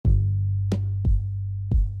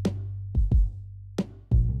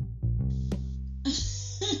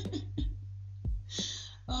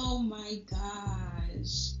my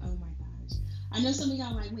gosh. Oh my gosh. I know some of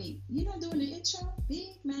y'all like, wait, you're not doing the intro?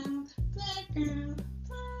 Big mouth, black girl,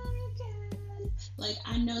 podcast. Like,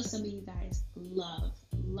 I know some of you guys love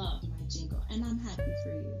my jingle, and I'm happy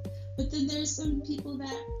for you. But then there's some people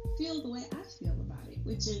that feel the way I feel about it,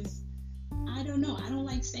 which is, I don't know. I don't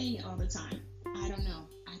like saying it all the time. I don't know.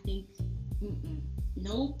 I think,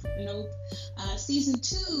 nope. Season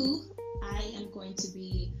 2, I am going to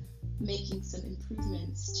be making some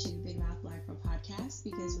improvements to Big Mouth Black Girl podcast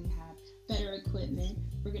because we have better equipment.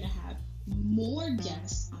 We're going to have more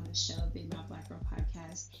guests on the show, Big Mouth Black Girl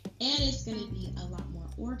podcast, and it's going to be a lot more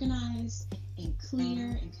organized and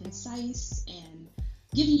clear and concise and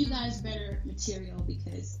giving you guys better material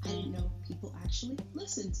because I didn't know people actually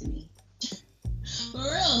listened to me. For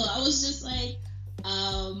real, I was just like,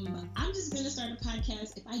 I'm just going to start a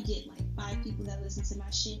podcast. If I get like 5 people that listen to my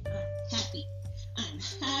shit, I'm happy. I'm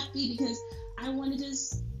happy because I want to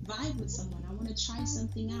just vibe with someone. I want to try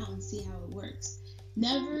something out and see how it works.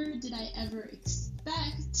 Never did I ever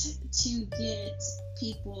expect to get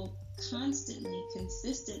people constantly,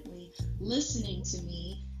 consistently listening to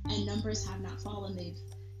me, and numbers have not fallen. They've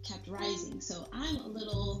kept rising. So I'm a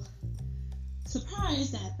little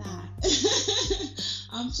surprised at that.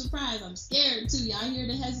 I'm surprised. I'm scared too. Y'all hear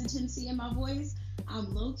the hesitancy in my voice?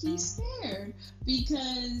 I'm low-key scared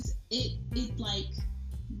because it like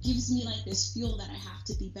gives me like this fuel that I have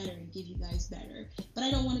to be better and give you guys better. But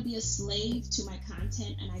I don't want to be a slave to my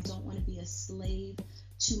content, and I don't want to be a slave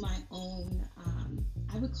to my own,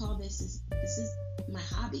 I would call this is my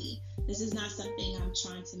hobby. This is not something I'm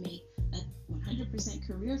trying to make a 100%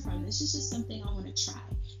 career from. This is just something I want to try.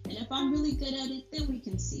 And if I'm really good at it, then we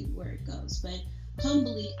can see where it goes. But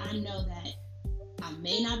humbly, I know that I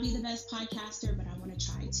may not be the best podcaster, but I want to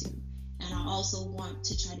try to. And I also want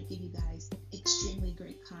to try to give you guys extremely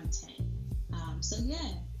great content. So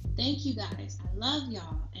yeah, thank you guys. I love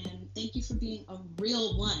y'all. And thank you for being a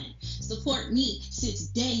real one. Support me since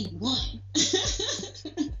day one.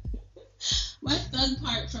 My fun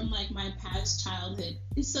part from like my past childhood,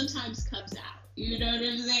 it sometimes comes out. You know what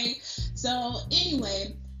I'm saying? So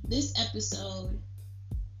anyway, this episode,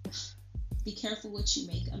 Be Careful What You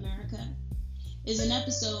Make, America, is an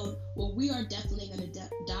episode where we are definitely going to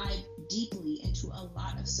dive deeply into a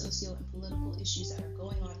lot of socio and political issues that are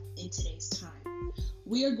going on in today's time.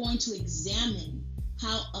 We are going to examine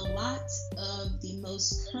how a lot of the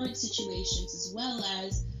most current situations, as well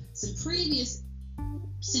as some previous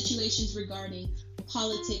situations regarding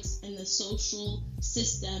politics and the social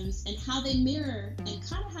systems, and how they mirror and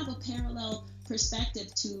kind of have a parallel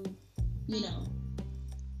perspective to,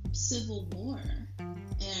 civil war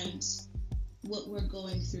and what we're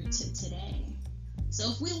going through today.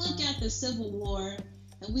 So if we look at the Civil War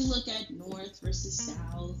and we look at North versus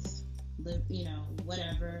South,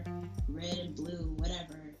 whatever, red and blue,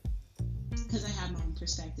 whatever, because I have my own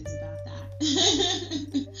perspectives about that.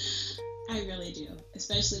 I really do,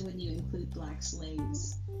 especially when you include black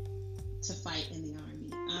slaves to fight in the army,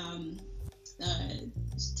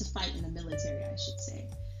 to fight in the military, I should say.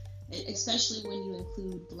 Especially when you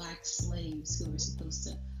include black slaves who are supposed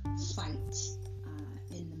to fight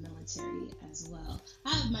in the military as well.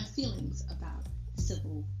 I have my feelings about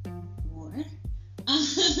Civil War.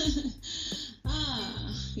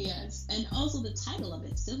 Yes. And also the title of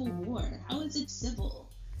it, Civil War. How is it civil?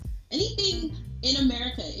 Anything in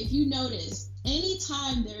America, if you notice,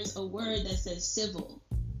 anytime there's a word that says civil,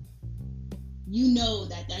 you know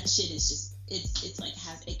that shit is just, it's like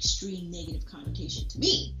has extreme negative connotation to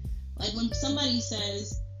me. Like when somebody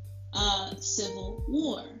says civil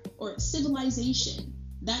war or civilization,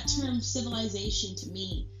 that term civilization to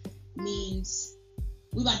me means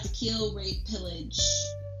we about to kill, rape, pillage,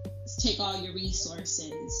 take all your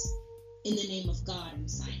resources in the name of God and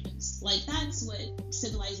science. Like that's what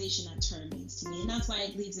civilization, that term means to me. And that's why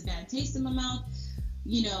it leaves a bad taste in my mouth.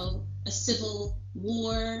 A civil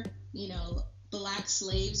war, black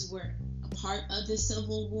slaves were a part of the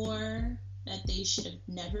Civil War that they should have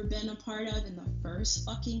never been a part of in the first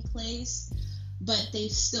fucking place, but they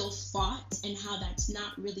still fought, and how that's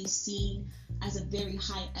not really seen as a very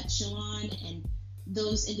high echelon, and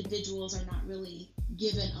those individuals are not really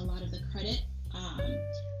given a lot of the credit,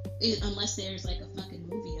 unless there's like a fucking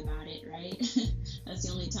movie about it, right? That's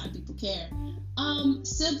the only time people care.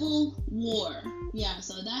 Civil War, yeah,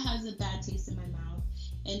 so that has a bad taste in my mouth.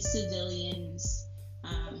 And civilians,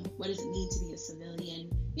 what does it mean to be a civilian?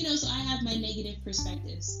 So I have my negative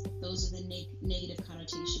perspectives. Those are the negative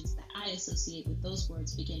connotations that I associate with those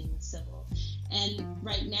words beginning with civil. And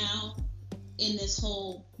right now, in this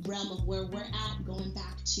whole realm of where we're at, going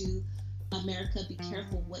back to America, be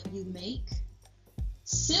careful what you make.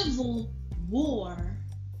 civil war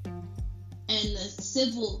and the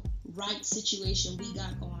civil rights situation we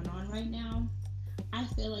got going on right now, I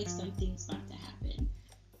feel like something's about to happen.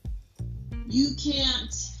 You can't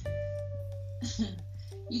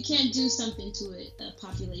do something to a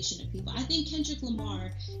population of people. I think Kendrick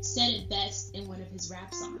Lamar said it best in one of his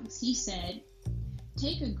rap songs. He said,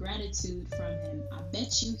 take a gratitude from him. I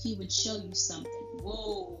bet you he would show you something.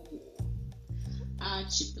 Whoa. I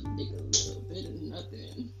chip a nigga a little bit of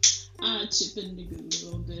nothing. I chip a nigga a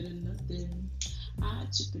little bit of nothing. I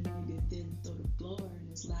chip a nigga, then throw the blower in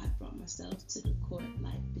his lap. Brought myself to the court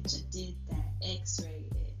like, bitch, I did that.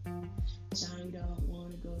 X-rated. Johnny don't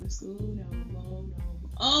want to go to school no more, no more.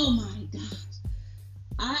 Oh my gosh.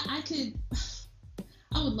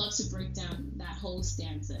 I would love to break down that whole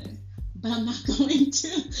stanza, but I'm not going to.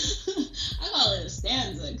 I call it a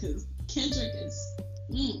stanza because Kendrick is,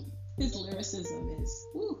 his lyricism is,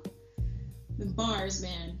 woo. The bars,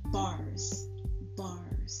 man, bars.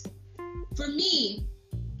 For me,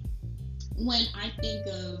 when I think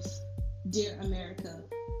of Dear America,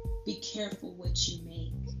 be careful what you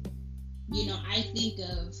make. You know, I think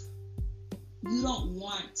of, you don't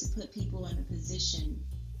want to put people in a position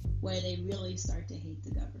where they really start to hate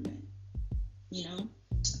the government. You know,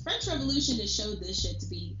 French Revolution has showed this shit to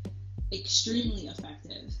be extremely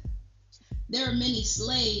effective. There are many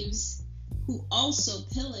slaves who also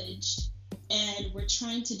pillaged and were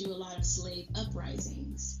trying to do a lot of slave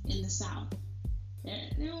uprisings in the South.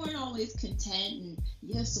 They weren't always content and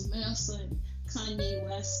yes, massa and Kanye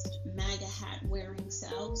West MAGA hat wearing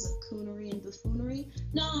selves of coonery and buffoonery.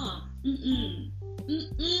 Nah,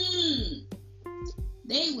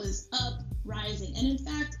 They was uprising. And in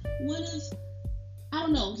fact,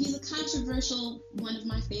 he's a controversial one of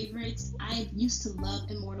my favorites. I used to love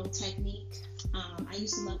Immortal Technique.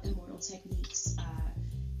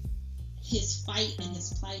 His fight and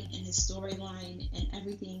his plight and his storyline and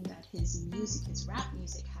everything that his rap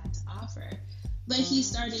music had to offer. But he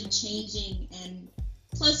started changing, and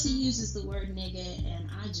plus he uses the word nigga, and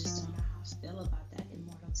I just don't know how I feel about that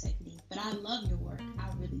Immortal Technique. But I love your work, I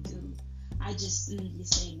really do. I just, you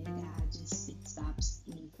say nigga, it stops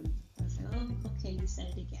me from, I was like, oh, okay, you said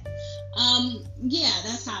it again. Yeah,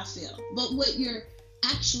 that's how I feel. But what you're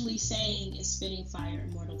actually saying is spitting fire,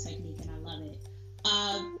 Immortal Technique, and I love it.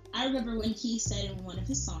 I remember when he said in one of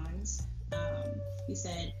his songs, he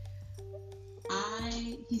said,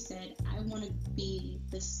 I want to be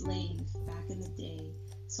the slave back in the day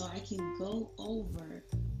so I can go over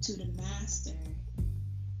to the master,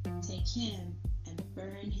 take him and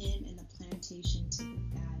burn him in the plantation to the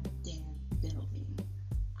goddamn building.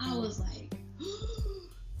 I was like,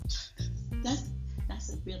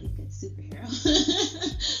 that's a really good superhero.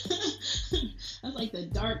 That's like the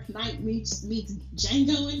Dark Knight meets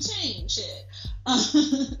Django Unchained shit.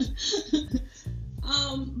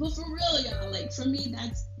 But for real, y'all, like for me,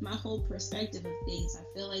 that's my whole perspective of things. I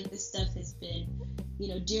feel like this stuff has been,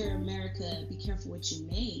 Dear America, be careful what you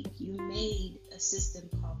make. You made a system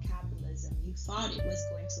called capitalism. You thought it was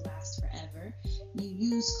going to last forever. You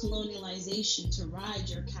used colonialization to ride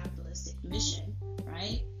your capitalistic mission,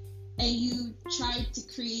 right? And you tried to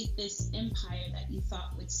create this empire that you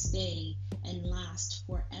thought would stay and last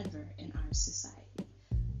forever in our society.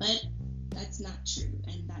 But that's not true,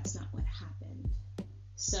 and that's not what happened.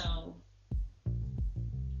 So,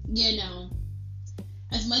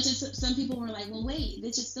 as much as some people were like, well, wait,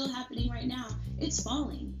 this is still happening right now, it's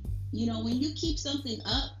falling. When you keep something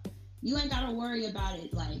up, you ain't got to worry about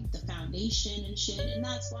it, like the foundation and shit. And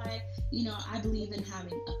that's why, I believe in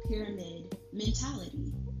having a pyramid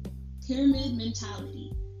mentality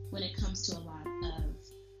when it comes to a lot of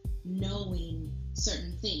knowing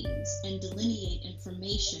certain things and delineate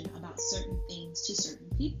information about certain things to certain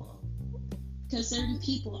people, because certain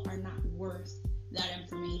people are not worth that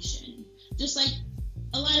information. Just like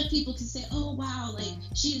a lot of people can say, oh wow, like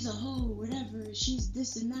she's a hoe, whatever, she's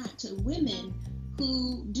this and that, to women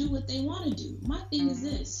who do what they want to do. My thing is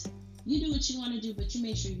this: you do what you want to do, but you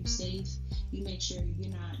make sure you're safe. You make sure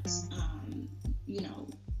you're not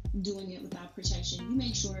doing it without protection. You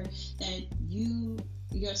make sure that you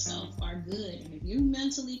yourself are good, and if you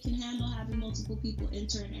mentally can handle having multiple people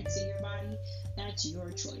enter and exit your body, that's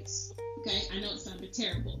your choice. Okay, I know it sounded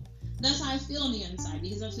terrible. That's how I feel on the inside,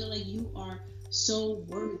 because I feel like you are so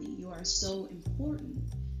worthy, you are so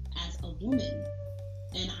important as a woman,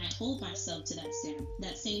 and I hold myself to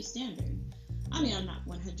that same standard. I mean, I'm not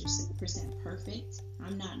 100% perfect.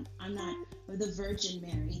 I'm not the Virgin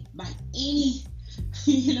Mary by any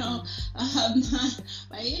I'm not,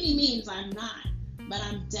 by any means, I'm not, but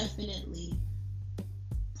I'm definitely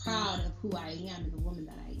proud of who I am and the woman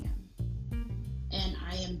that I am. And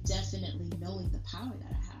I am definitely knowing the power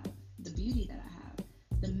that I have, the beauty that I have,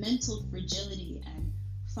 the mental fragility and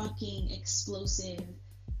fucking explosive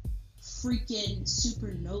freaking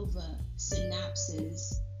supernova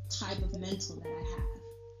synapses type of mental that I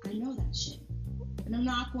have. I know that shit. And I'm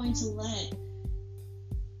not going to let,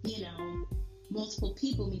 multiple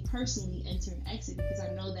people, me personally, enter and exit, because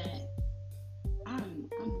I know that I'm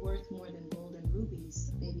worth more than gold and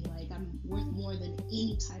rubies, baby. Like, I'm worth more than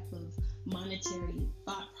any type of monetary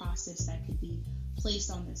thought process that could be placed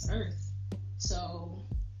on this earth. So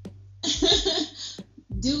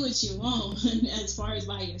do what you want as far as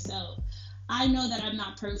by yourself. I know that I'm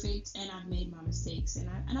not perfect and I've made my mistakes, and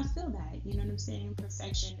I feel that, you know what I'm saying?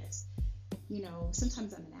 Perfectionist.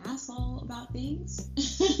 Sometimes I'm an asshole about things.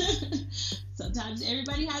 Sometimes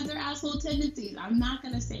everybody has their asshole tendencies. I'm not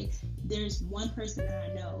going to say there's one person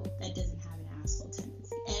that I know that doesn't have an asshole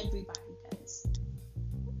tendency. Everybody does.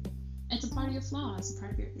 It's a part of your flaw. It's a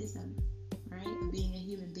part of your ism, right? Of being a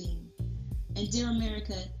human being. And dear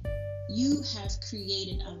America, you have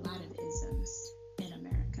created a lot of isms in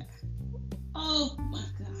America. Oh my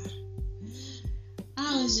God.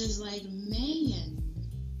 I was just like, man.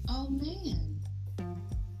 Oh man.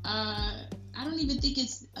 I don't even think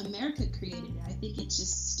it's America created it. I think it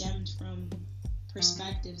just stemmed from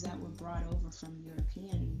perspectives that were brought over from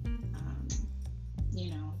European,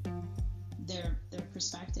 their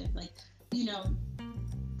perspective. Like,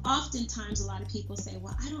 oftentimes a lot of people say,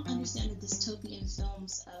 well, I don't understand the dystopian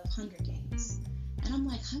films of Hunger Games. And I'm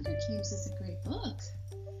like, Hunger Games is a great book.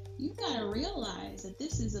 You've got to realize that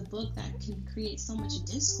this is a book that can create so much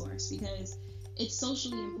discourse because it's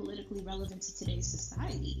socially and politically relevant to today's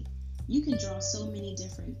society. You can draw so many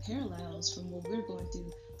different parallels from what we're going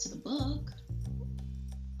through to the book,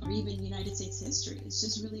 or even United States history. It's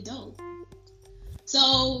just really dope.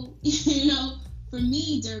 So, for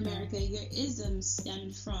me, dear America, your isms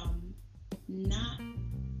stemmed from not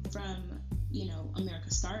from,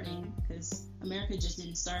 America starting, because America just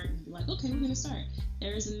didn't start and be like, okay, we're going to start.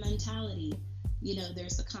 There is a mentality,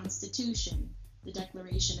 there's the Constitution, the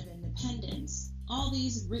Declaration of Independence, all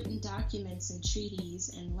these written documents and treaties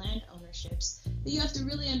and land ownerships that you have to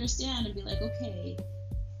really understand and be like, okay,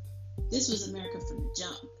 this was America from the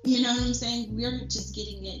jump. You know what I'm saying? We're just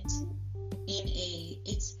getting it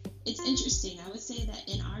it's interesting. I would say that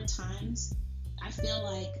in our times, I feel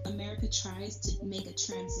like America tries to make a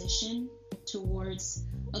transition towards,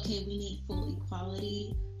 okay, we need full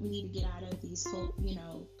equality. We need to get out of these whole,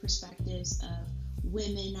 perspectives of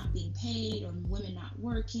women not being paid or women not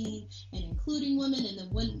working and including women. And then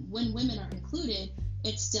when women are included,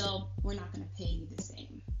 it's still, we're not going to pay you the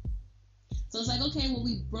same. So it's like, okay, well,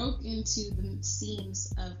 we broke into the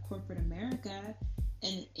seams of corporate America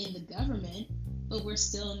and in the government, but we're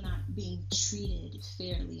still not being treated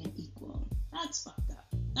fairly and equal. That's fucked up.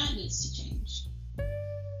 That needs to change.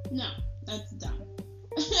 No, that's dumb.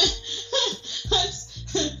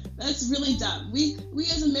 That's really dumb. We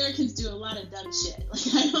as Americans do a lot of dumb shit.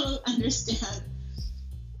 Like, I don't understand.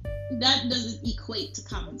 That doesn't equate to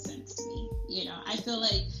common sense to me. I feel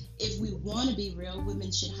like if we want to be real,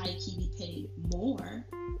 women should high-key be paid more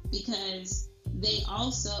because they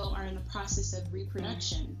also are in the process of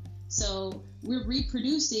reproduction. So we're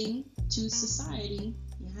reproducing to society,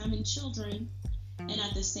 having children, and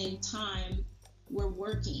at the same time, we're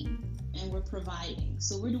working and we're providing.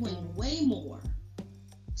 So we're doing way more.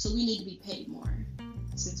 So we need to be paid more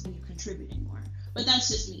since we're contributing more. But that's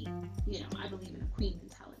just me. I believe in a queen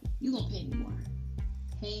mentality. You gonna pay me more.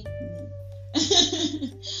 Pay me.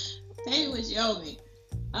 Pay what you owe me.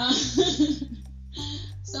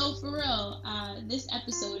 So for real, this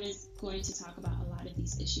episode is going to talk about a lot of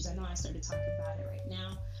these issues. I know I started talking about it right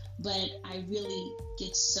now, but I really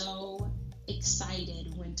get so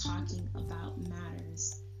excited when talking about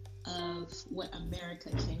matters of what America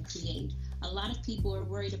can create. A lot of people are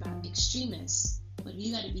worried about extremists, but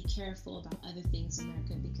you got to be careful about other things in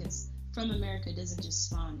America, because from America doesn't just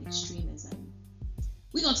spawn extremism.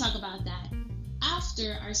 We're going to talk about that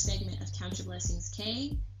after our segment of Count Your Blessings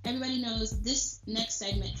K. Everybody knows this next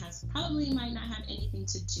segment might not have anything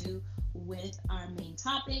to do with our main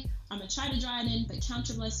topic. I'm going to try to draw it in, but Count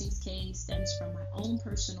Your Blessings K stems from my own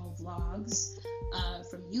personal vlogs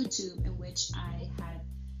from YouTube, in which I had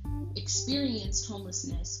experienced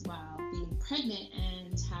homelessness while being pregnant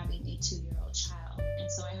and having a 2-year-old child. And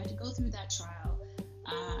so I had to go through that trial.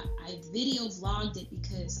 I video vlogged it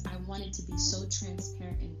because I wanted to be so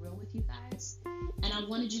transparent and real with you guys. And I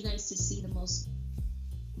wanted you guys to see the most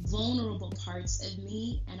vulnerable parts of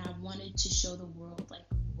me, and I wanted to show the world like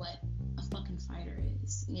what a fucking fighter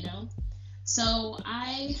is, So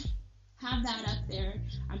I have that up there.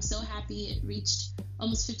 I'm so happy it reached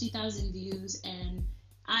almost 50,000 views, and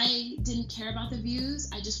I didn't care about the views.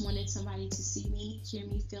 I just wanted somebody to see me, hear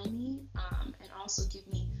me, feel me, and also give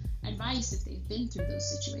me advice if they've been through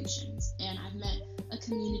those situations. And I've met a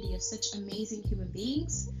community of such amazing human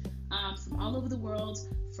beings from all over the world,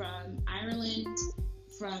 from Ireland,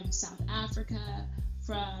 from South Africa,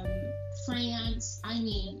 from France. I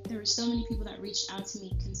mean, there were so many people that reached out to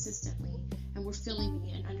me consistently and were feeling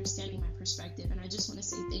me and understanding my perspective. And I just want to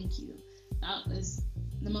say thank you. That was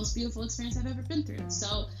the most beautiful experience I've ever been through.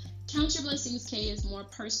 So Count Your Blessings K is more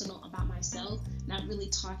personal about myself, not really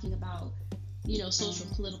talking about, social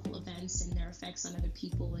political events and their effects on other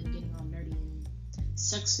people and getting all nerdy and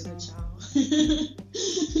sexy with y'all.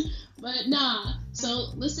 But nah, so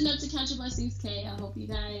listen up to Count Your Blessings K. I hope you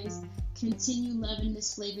guys continue loving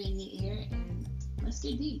this flavor in your ear, and let's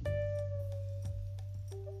get deep.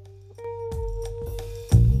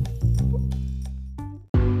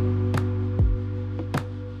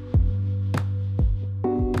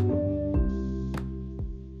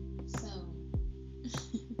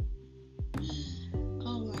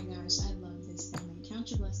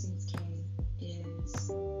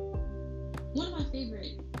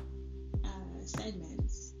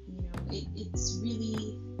 Segments. It's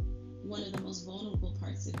really one of the most vulnerable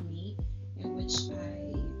parts of me, in which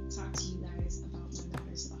I talk to you guys about my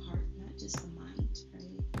matters of the heart, not just the mind,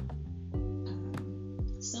 right?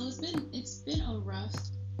 So it's been a rough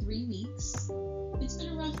 3 weeks.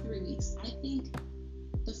 I think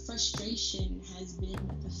the frustration has been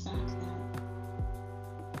the fact that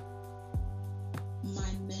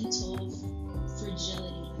my mental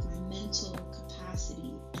fragility, like my mental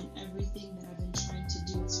capacity, and everything that I've been trying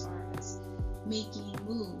to do as far as making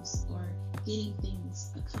moves or getting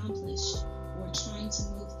things accomplished or trying to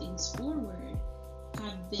move things forward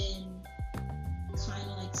have been kind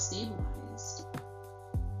of like stabilized.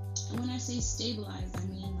 And when I say stabilized, I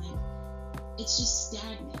mean like it's just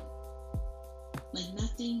stagnant. Like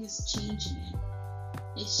nothing is changing it.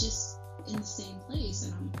 It's just in the same place,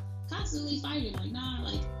 and I'm constantly fighting. Like, nah,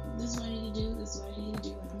 like this is what I need to do, this is what I need to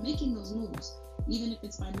do, and I'm making those moves. Even if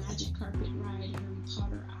it's my magic carpet ride, Harry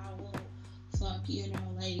Potter owl,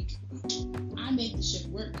 like I make the shit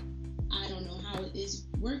work. I don't know how it is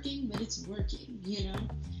working, but it's working,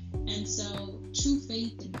 And so true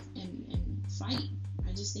faith and fight.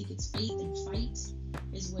 I just think it's faith and fight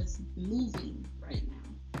is what's moving right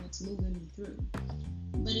now, what's moving me through.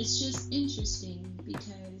 But it's just interesting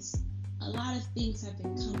because a lot of things have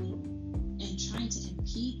been coming and trying to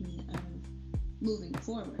impede me of moving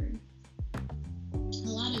forward. A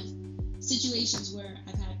lot of situations where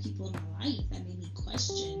I've had people in my life that made me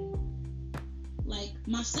question, like,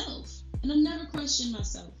 myself. And I've never questioned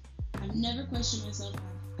myself.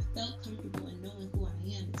 I felt comfortable in knowing who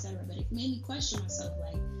I am, etc. But it made me question myself,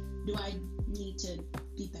 like, do I need to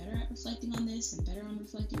be better at reflecting on this and better on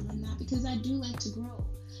reflecting on that? Because I do like to grow.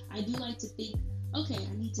 I do like to think, okay,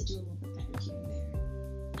 I need to do a little bit better here and there.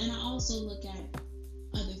 And I also look at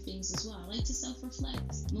other things as well. I like to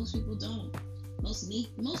self-reflect. Most people don't. Most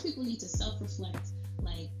people need to self-reflect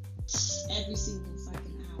like every single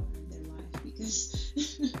fucking hour of their life, because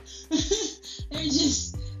they're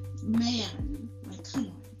just, man, like, come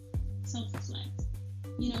on, self-reflect.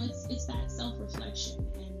 It's that self-reflection,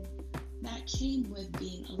 and that came with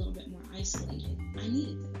being a little bit more isolated. I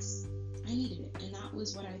needed it, and that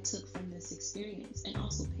was what I took from this experience, and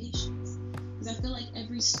also patience, because I feel like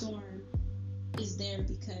every storm is there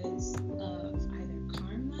because of either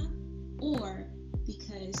karma or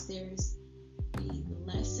because there's a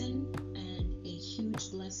lesson and a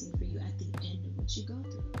huge blessing for you at the end of what you go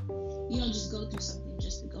through. You don't just go through something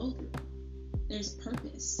just to go through. There's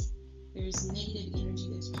purpose. There's negative energy,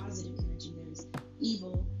 there's positive energy, there's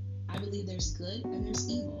evil. I believe there's good and there's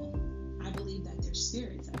evil. I believe that there's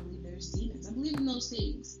spirits. I believe there's demons. I believe in those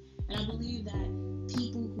things. And I believe that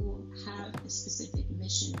people who have a specific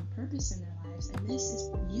mission and purpose in their lives, and this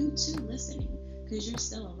is you too listening, because you're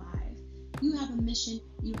still alive. You have a mission,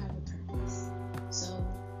 you have a purpose. So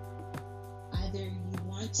either you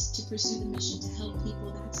want to pursue the mission to help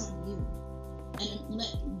people, that's on you.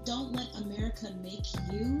 And don't let America make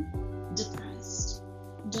you depressed.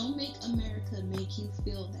 Don't make America make you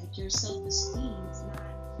feel like your self-esteem is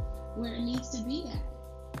not where it needs to be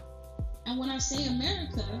at. And when I say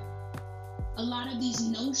America, a lot of these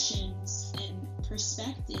notions and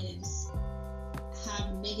perspectives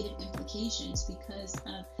have negative implications because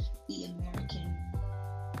of the American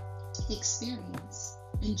experience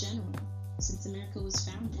in general, since America was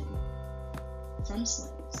founded from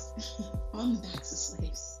slaves, on the backs of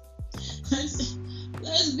slaves.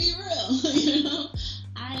 Let's be real,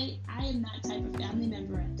 I am that type of family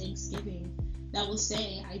member at Thanksgiving that will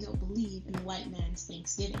say, I don't believe in a white man's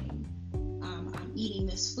Thanksgiving. I'm eating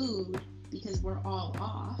this food because we're all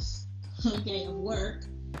off, okay, of work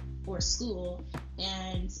or school,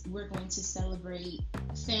 and we're going to celebrate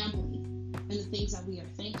family and the things that we are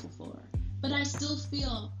thankful for. But I still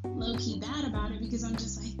feel low-key bad about it because I'm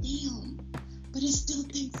just like, damn, but it's still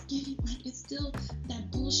Thanksgiving. Like, it's still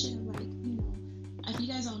that bullshit of, like, you know, if you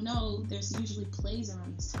guys don't know, there's usually plays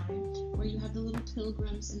around this time where you have the little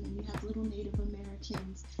pilgrims and then you have little Native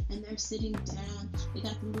Americans, and they're sitting down. They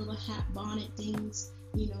got the little hat bonnet things,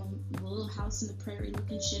 you know, the little house in the prairie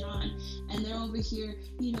looking shit on, and they're over here,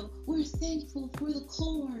 you know, we're thankful for the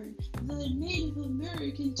corn. The Native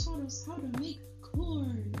American taught us how to make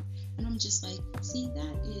corn. And I'm just like, see,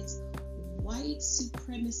 that is white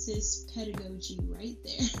supremacist pedagogy right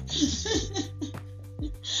there.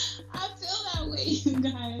 I feel that way, you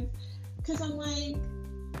guys, because I'm like,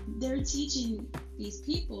 they're teaching these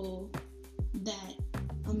people that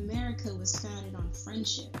America was founded on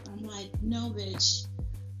friendship. I'm like, no, bitch,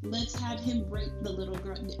 let's have him break the little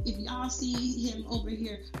girl. If y'all see him over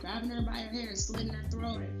here grabbing her by her hair and slitting her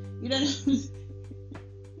throat, you know what I mean?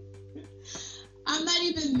 I'm not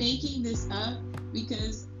even making this up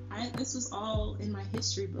because this was all in my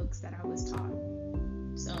history books that I was taught.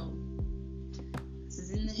 So this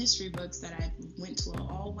is in the history books that I went to an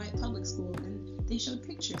all-white public school, and they showed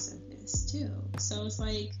pictures of this too. So it's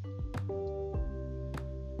like,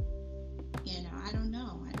 you know, I don't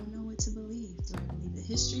know. I don't know what to believe. Do I believe the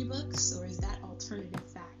history books, or is that alternative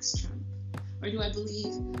facts Trump? Or do I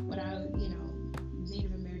believe what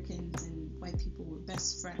Native Americans and white people were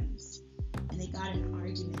best friends, and they got in an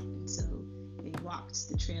argument, and so they walked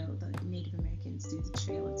the trail, the Native Americans through the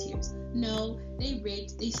Trail of Tears? No, they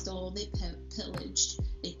raped, they stole, they pillaged,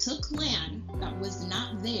 they took land that was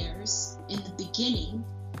not theirs in the beginning,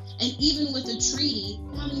 and even with a treaty,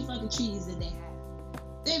 how many fucking treaties did they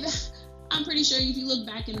have? I'm pretty sure if you look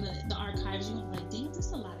back in the archives, you'll be like, damn,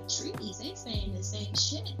 there's a lot of treaties. They saying the same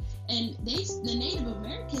shit. And the Native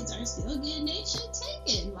Americans are still getting their shit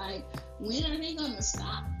taken. Like, when are they gonna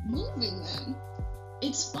stop moving them?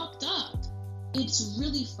 It's fucked up. It's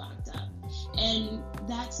really fucked up. And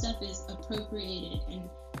that stuff is appropriated and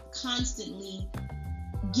constantly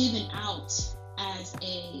given out as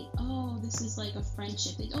this is like a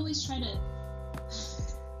friendship. They always try to,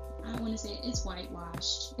 I want to say it's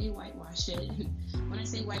whitewashed. They whitewash it. When I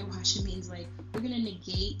say whitewash, it means like we're gonna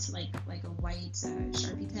negate like a white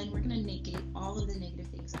Sharpie pen. We're gonna negate all of the negative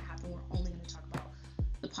things that happen. We're only gonna talk about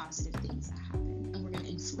the positive things that happen, and we're gonna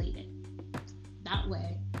inflate it. That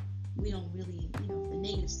way, we don't really, if the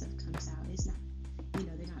negative stuff comes out, it's not, they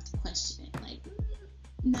don't have to question it. Like,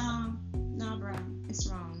 nah, bro, it's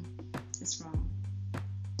wrong. It's wrong.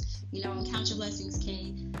 And count your blessings,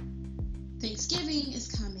 Kay. Thanksgiving is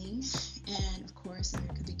coming, and of course,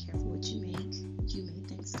 America, be careful what you make. You made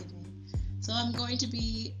Thanksgiving. So I'm going to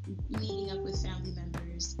be meeting up with family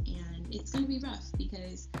members, and it's going to be rough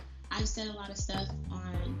because I've said a lot of stuff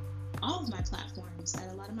on all of my platforms that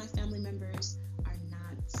a lot of my family members are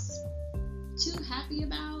not too happy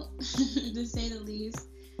about, to say the least.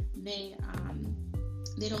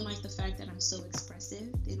 They don't like the fact that I'm so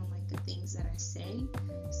expressive. They don't like the things that I say.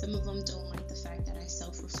 Some of them don't like the fact that I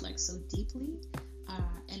self-reflect so deeply,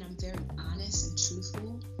 and I'm very honest and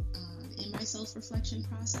truthful in my self-reflection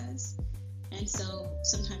process. And so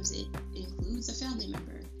sometimes it includes a family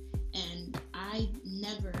member. And I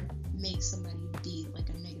never make somebody be like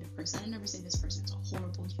a negative person. I never say this person's a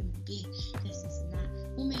horrible human being, this and that.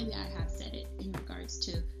 Well, maybe I have said it in regards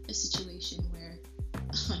to a situation where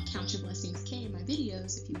on Count Your Blessings K, my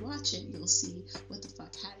videos, if you watch it, you'll see what the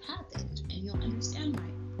fuck had happened, and you'll understand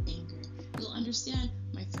my anger. You'll understand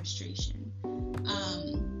my frustration.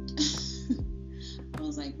 I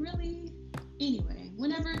was like, really? Anyway,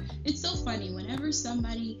 it's so funny, whenever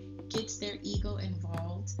somebody gets their ego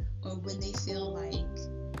involved, or when they feel like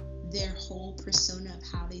their whole persona of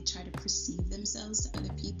how they try to perceive themselves to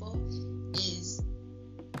other people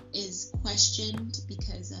is questioned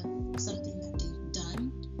because of something that they've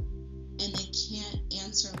done, and they can't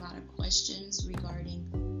answer a lot of questions regarding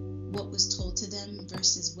what was told to them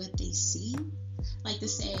versus what they see. Like the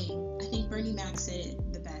saying, I think Bernie Mac said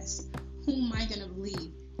it the best, who am I gonna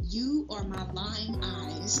believe, you or my lying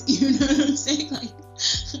eyes? You know what I'm saying? Like,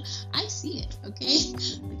 I see it, okay?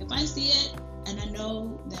 Like, if I see it and I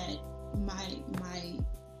know that my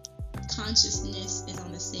consciousness is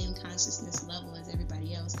on the same consciousness level as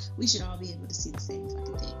everybody else, we should all be able to see the same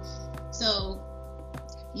fucking thing. So,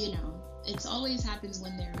 it always happens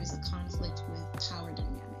when there is a conflict with power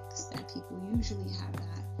dynamics that people usually have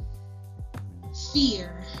that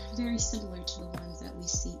fear very similar to the ones that we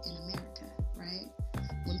see in America, right?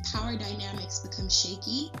 When power dynamics become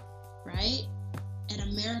shaky, right? And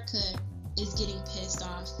America is getting pissed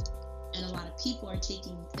off, and a lot of people are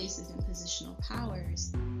taking places in positional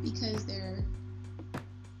powers because they're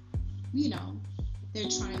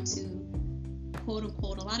trying to, quote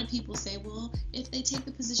unquote, a lot of people say, well, if they take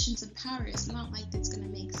the positions of power, it's not like it's going to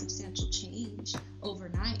make substantial change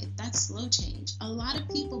overnight. That's slow change. A lot of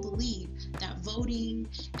people believe that voting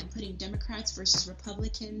and putting Democrats versus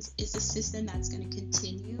Republicans is a system that's going to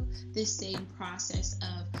continue this same process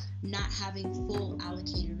of not having full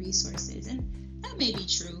allocated resources. And that may be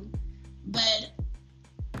true, but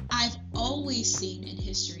I've always seen in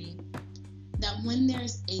history that when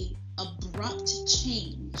there's a abrupt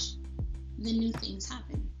change, then new things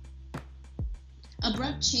happen.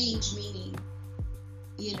 Abrupt change meaning,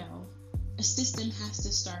 a system has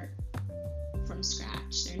to start from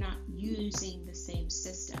scratch. They're not using the same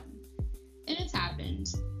system. And it's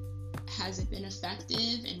happened. Has it been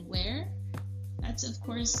effective, and where? That's, of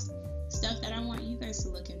course, stuff that I want you guys to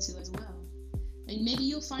look into as well. And maybe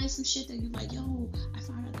you'll find some shit that you're like, yo, I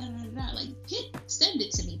found out that. Like, send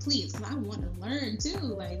it to me, please, because I want to learn too.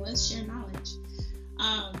 Like, let's share knowledge.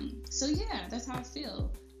 So yeah, that's how I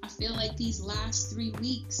feel. I feel like these last 3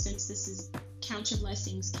 weeks, since this is Count Your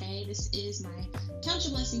Blessings K, this is my Count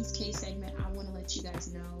Your Blessings K segment. I want to let you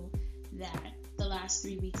guys know that the last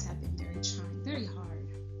 3 weeks have been very trying, very hard,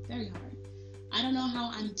 very hard. I don't know how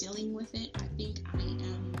I'm dealing with it. I think I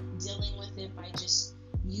am dealing with it by just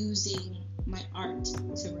using my art to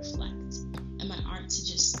reflect, and my art to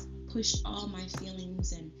just push all my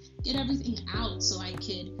feelings and get everything out so I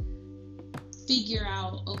could figure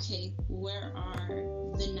out, okay, where are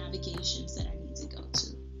the navigations that I need to go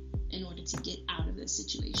to in order to get out of this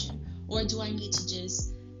situation? Or do I need to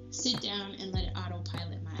just sit down and let it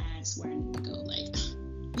autopilot my ass where I need to go? Like,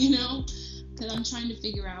 because I'm trying to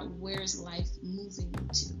figure out where's life moving me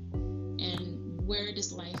to, and where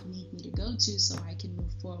does life need me to go to so I can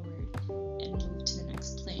move forward and move to the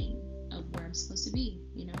next plane of where I'm supposed to be.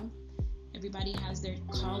 Everybody has their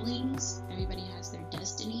callings, everybody has their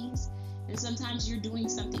destinies, and sometimes you're doing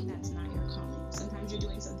something that's not your calling. Sometimes you're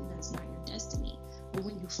doing something that's not your destiny. But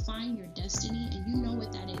when you find your destiny, and you know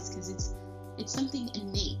what that is, because it's something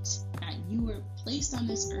innate that you were placed on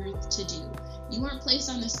this earth to do. You weren't placed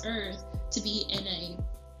on this earth to be in a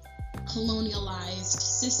colonialized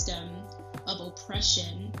system of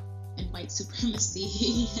oppression and white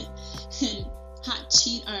supremacy and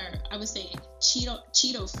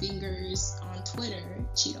Cheeto fingers on Twitter.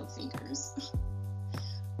 Cheeto fingers.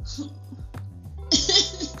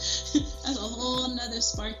 That's a whole nother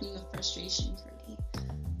sparking of frustration for me.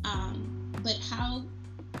 But how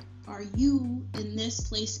are you in this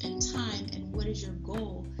place and time, and what is your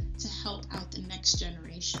goal to help out the next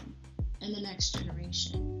generation and the next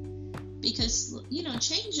generation? Because,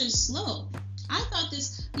 change is slow. I thought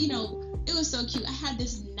this, it was so cute. I had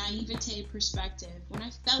this naivete perspective. When I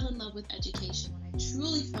fell in love with education, when I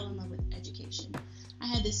truly fell in love with education, I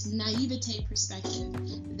had this naivete perspective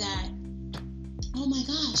that, oh my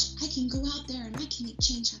gosh, I can go out there and I can make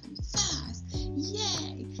change happen fast.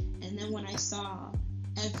 Yay! And then when I saw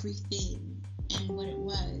everything and what it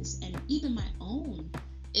was, and even my own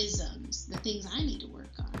isms, the things I need to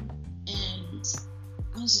work on, and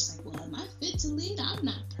I was just like, well, am I fit to lead? I'm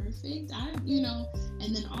not perfect.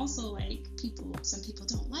 And then also, like, some people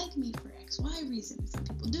don't like me for XY reasons. Some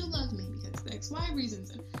people do love me because of XY reasons.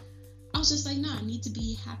 And I was just like, no, I need to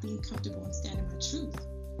be happy and comfortable and stand in my truth.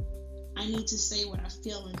 I need to say what I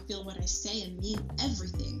feel and feel what I say and mean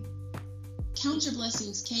everything. Count Your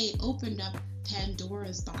Blessings K opened up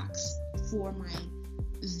Pandora's box for my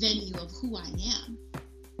venue of who I am.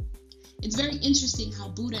 It's very interesting how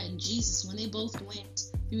Buddha and Jesus, when they both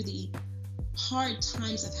went through the hard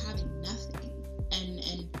times of having nothing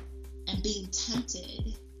and being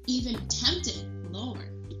tempted, Lord,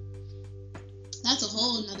 that's a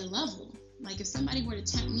whole nother level. Like, if somebody were to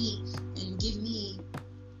tempt me and give me,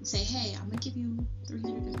 say, hey, I'm gonna give you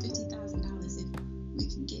 $350,000 if we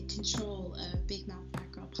can get control of Big Mouth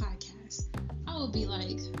Black Girl podcast, I would be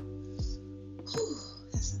like, whew,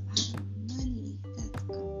 that's a lot of money. That's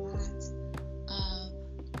a lot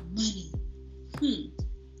of money.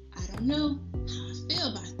 I don't know how I feel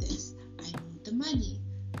about this. I need the money.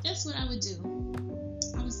 Guess what I would do?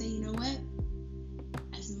 I would say, you know what?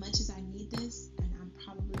 As much as I need this, and I'm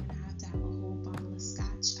probably going to have a whole bottle of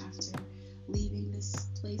scotch after leaving this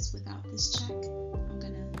place without this check, I'm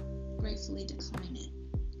going to gratefully decline it.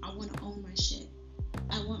 I want to own my shit.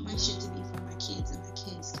 I want my shit to be for my kids and my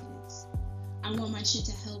kids' kids. I want my want you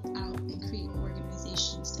to help out and create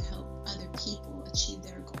organizations to help other people achieve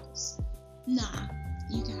their goals. Nah,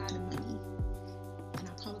 you can have the money. And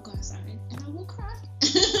I'll probably go outside and I will cry.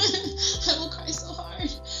 I will cry so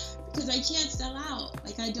hard because I can't sell out.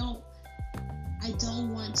 Like, I don't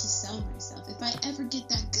want to sell myself. If I ever get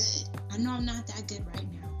that good, I know I'm not that good right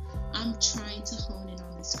now. I'm trying to hone in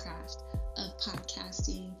on this craft of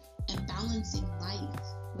podcasting and balancing life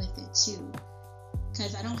with it too.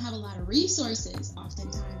 Because I don't have a lot of resources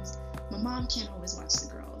oftentimes. My mom can't always watch the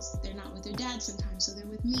girls. They're not with their dad sometimes, so they're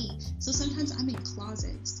with me. So sometimes I'm in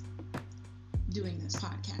closets doing this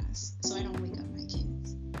podcast, so I don't wake up my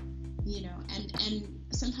kids. You know, and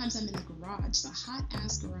sometimes I'm in the garage, the hot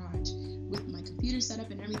ass garage, with my computer set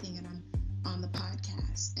up and everything, and I'm on the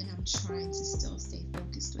podcast, and I'm trying to still stay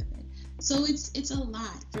focused with it. So it's a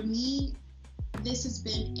lot. For me, this has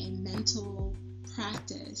been a mental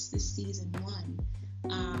practice this season 1.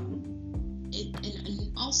 And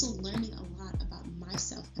also learning a lot about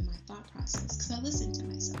myself and my thought process, because I listen to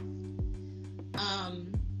myself.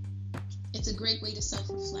 It's a great way to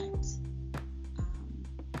self-reflect.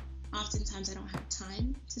 Oftentimes I don't have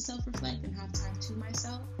time to self-reflect and have time to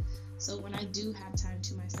myself. So when I do have time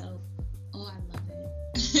to myself, oh, I love it.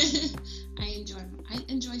 I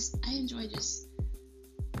enjoy just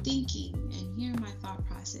thinking and hearing my thought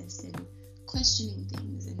process and questioning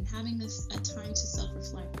things and having a time to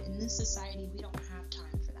self-reflect. In this society, we don't have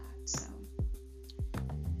time for that. So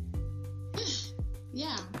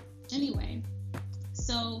yeah. Anyway,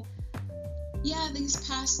 so yeah, these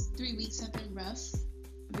past 3 weeks have been rough.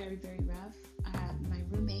 Very, very rough. My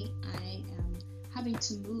roommate, I am having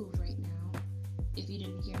to move right now. If you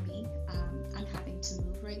didn't hear me, I'm having to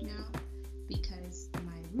move right now because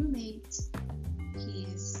my roommate, he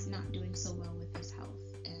is not doing so well with his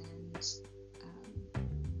health, and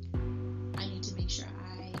I need to make sure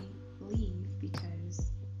I leave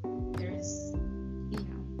because there is,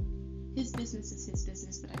 his business is his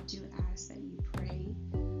business, but I do ask that you pray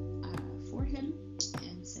for him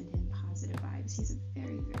and send him positive vibes. He's a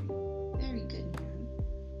very, very, very good man.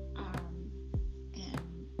 And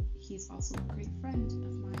he's also a great friend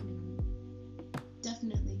of mine, and I'm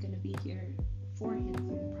definitely going to be here for him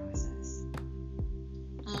through the process.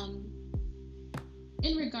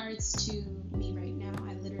 In regards to me right now,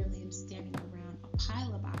 I literally am standing around a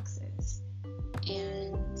pile of boxes,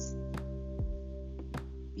 and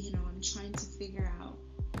I'm trying to figure out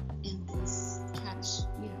in this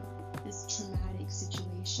this traumatic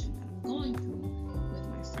situation that I'm going through with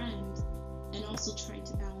my friend, and also trying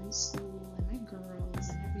to balance school and my girls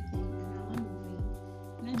and everything, and now I'm moving,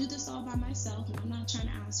 and I do this all by myself, and I'm not trying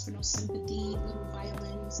to ask for no sympathy, little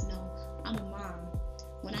violins. No, I'm a mom.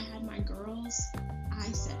 When I had my girls,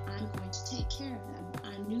 I said I'm going to take care of them.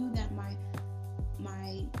 I knew that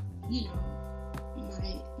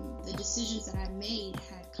the decisions that I made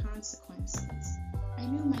had consequences. I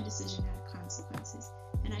knew my decision had consequences,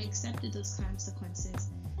 and I accepted those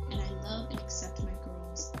consequences, and I love and accept my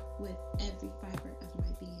girls with every fiber of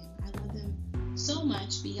my being. I love them so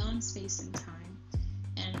much beyond space and time,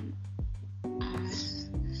 and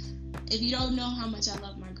if you don't know how much I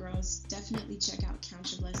love my girls, definitely check out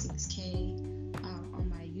Count Your Blessings K on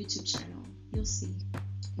my YouTube channel. You'll see.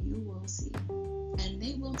 You will see. And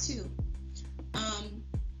they will too.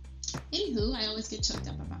 Anywho, I always get choked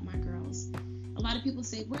up about my girls. A lot of people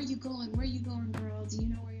say, where are you going? Where are you going, girl? Do you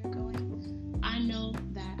know where you're going? I know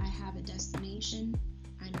that I have a destination.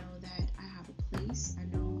 I know that I have a place. I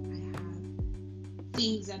know I have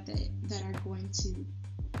things that are going to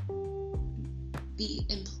be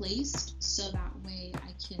in place, so that way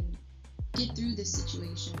I can get through this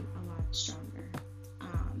situation a lot stronger.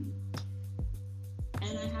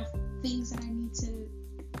 And I have things that I need to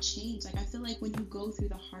change. Like, I feel like when you go through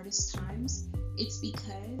the hardest times, it's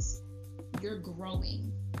because you're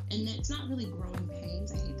growing. And it's not really growing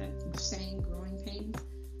pains. I hate that saying, growing pains.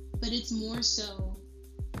 But it's more so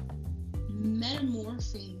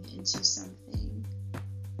metamorphing into something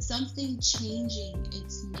changing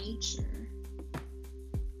its nature.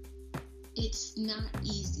 It's not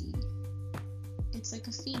easy. It's like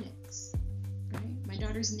a phoenix, right? My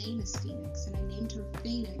daughter's name is Phoenix, and I named her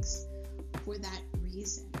Phoenix for that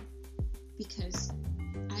reason. Because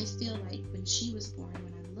I feel like when she was born,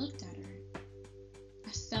 when I looked at her,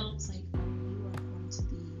 I felt like, oh, you are going to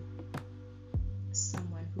be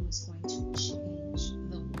someone who is going to change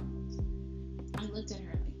the world. I looked at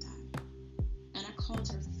her like that. And I called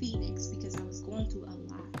her Phoenix because I was going through a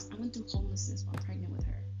lot. I went through homelessness while pregnant with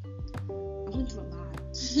her. I went through a lot.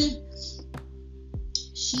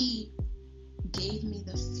 She gave me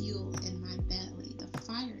the fuel in my belly, the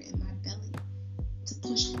fire in my belly, to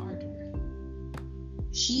push harder.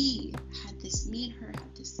 me and her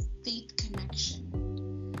had this faith connection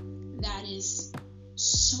that is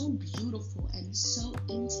so beautiful and so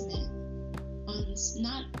intimate on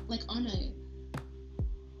not like on a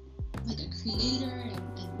creator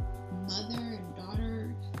and mother and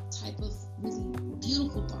daughter type of really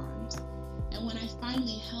beautiful bond. And when I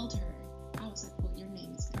finally held her, I was like, well, your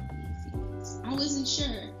name is going to be Phoenix. I wasn't sure.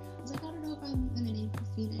 I was like, I don't know if I'm going to name her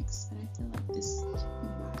Phoenix, but I feel like this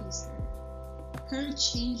embodies her. Her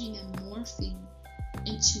changing and morphing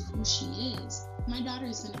into who she is. My daughter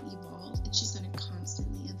is going to evolve, and she's going to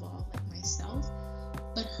constantly evolve like myself.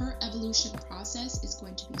 But her evolution process is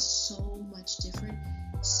going to be so much different,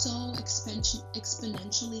 so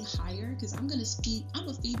exponentially higher, because I'm gonna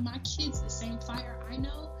feed my kids the same fire I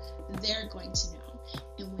know they're going to know.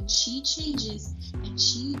 And when she changes and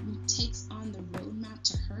she takes on the roadmap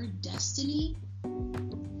to her destiny,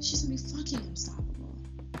 she's gonna be fucking unstoppable.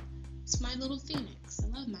 It's my little Phoenix. I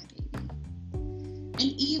love my baby. And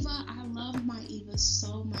Eva, I love my Eva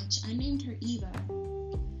so much. I named her Eva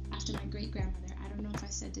after my great-grandmother. I don't know if I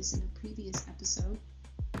said this in a previous episode,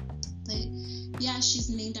 but yeah, she's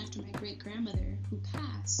named after my great-grandmother who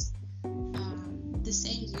passed the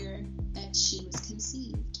same year that she was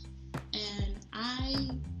conceived. And I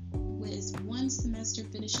was one semester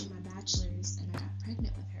finishing my bachelor's, and I got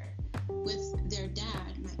pregnant with her, with their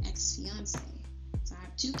dad, my ex-fiance. So I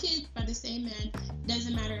have 2 kids by the same man.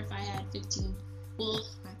 Doesn't matter if I had 15. Well,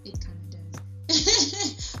 it kind of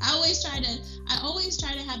does. I always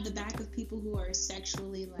try to have the back of people who are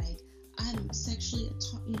sexually I'm sexually,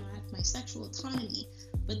 I have my sexual autonomy,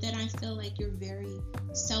 but then I feel like you're very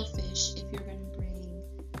selfish if you're going to bring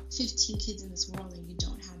 15 kids in this world and you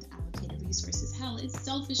don't have the allocated resources. Hell, it's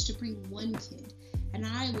selfish to bring 1 kid. And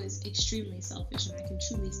I was extremely selfish, and I can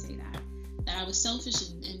truly say that I was selfish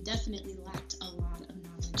and definitely lacked a lot of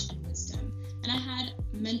knowledge and wisdom. And I had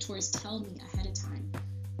mentors tell me ahead of time,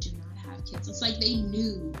 do not have kids. It's like they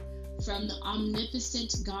knew from the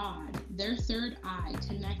omnipotent God, their third eye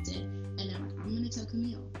connected, and they're like, I'm going to tell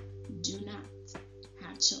Camille, do not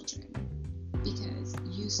have children, because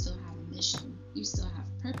you still have a mission, you still have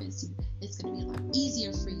purpose, it's going to be a lot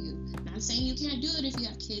easier for you. Not saying you can't do it if you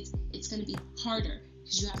have kids, it's going to be harder,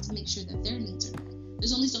 because you have to make sure that their needs are met.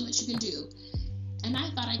 There's only so much you can do. And I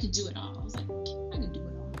thought I could do it all. I was like, I can do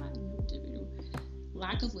it all. I don't know what to do.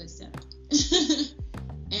 Lack of wisdom.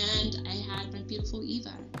 And I had my beautiful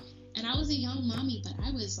Eva. And I was a young mommy, but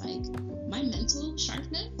I was like, my mental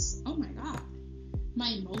sharpness, oh my God. My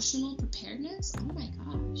emotional preparedness, oh my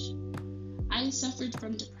gosh. I suffered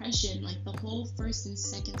from depression like the whole first and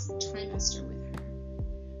second trimester with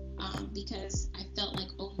her. Because I felt like,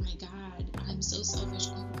 oh my God, I'm so selfish.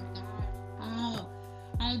 Oh my God, oh,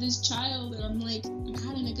 I have this child and I'm like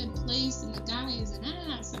not in a good place, and the guy is an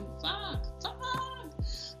ass, and fuck.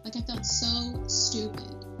 Like I felt so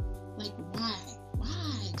stupid. Like why?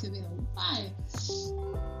 Camille, why?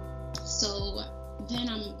 So then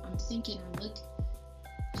I'm thinking,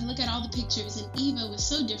 I look at all the pictures, and Eva was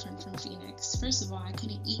so different from Phoenix. First of all, I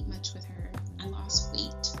couldn't eat much with her. I lost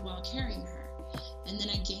weight while carrying her. And then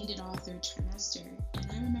I gained it all third trimester.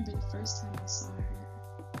 And I remember the first time I saw her.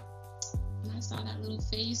 And I saw that little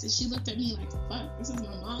face, and she looked at me like, fuck, this is my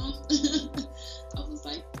mom. I was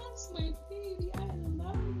like, that's my baby. I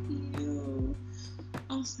love you.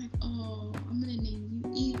 I was like, oh, I'm going to name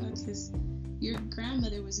you Eva, because your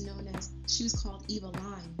grandmother was known as, she was called Eva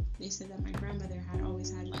Lime. They said that my grandmother had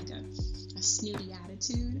always had like a snooty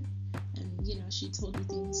attitude, and she told you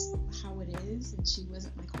things how it is, and she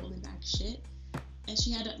wasn't like holding back shit. And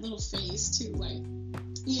she had that little face too, like,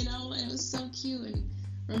 and it was so cute and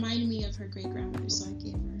reminded me of her great grandmother, so I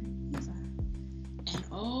gave her Eva. And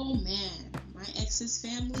oh man, my ex's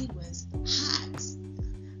family was hot.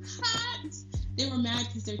 They were mad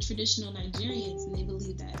because they're traditional Nigerians, and they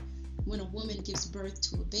believe that when a woman gives birth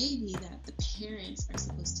to a baby, that the parents are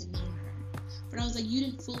supposed to name her. But I was like, you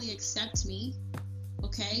didn't fully accept me,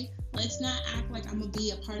 okay? Let's not act like I'm gonna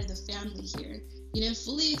be a part of the family here. You didn't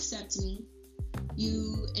fully accept me.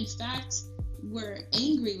 You, in fact, were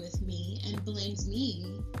angry with me and blamed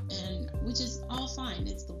me, and which is all fine.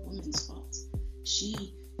 It's the woman's fault.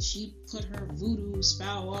 She put her voodoo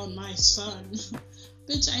spell on my son.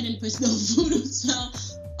 Bitch, I didn't put no voodoo spell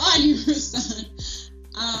on your son.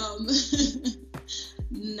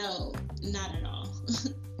 No, not at all.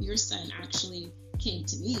 Your son actually came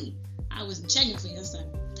to me. I wasn't checking for your son,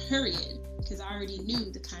 period, because I already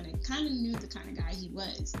knew the kind of guy he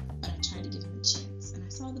was, but I tried to give him a chance, and I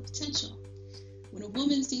saw the potential. When a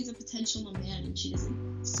woman sees a potential in a man and she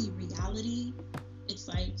doesn't see reality, it's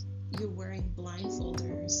like you're wearing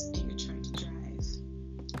blindfolders and you're trying to drive.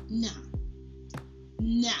 Nah.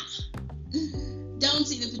 Nah. Don't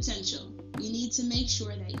see the potential. You need to make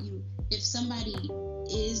sure that if somebody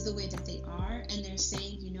is the way that they are and they're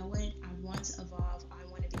saying, you know what, I want to evolve, I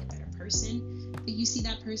want to be a better person, but you see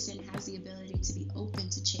that person has the ability to be open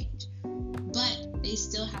to change. But they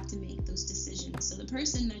still have to make those decisions. So the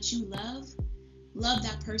person that you love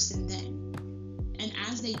that person then. And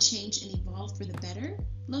as they change and evolve for the better,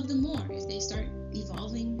 love them more. If they start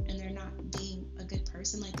evolving and they're not being a good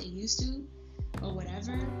person like they used to, or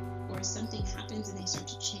whatever, or something happens and they start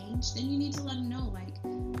to change, then you need to let them know, like,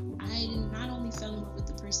 I not only fell in love with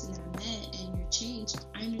the person that I met and you're changed,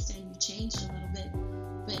 I understand you changed a little bit,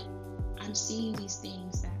 but I'm seeing these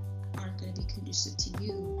things that aren't going to be conducive to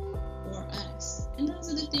you or us. And those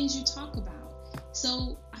are the things you talk about.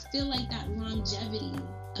 So I feel like that longevity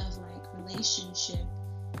of like relationship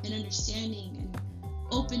and understanding and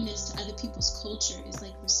openness to other people's culture is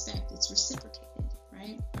like respect. It's reciprocated,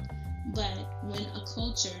 right? But when a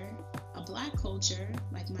culture, a black culture,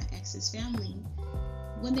 like my ex's family,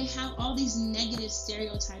 when they have all these negative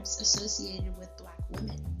stereotypes associated with black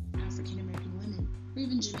women, African American women, or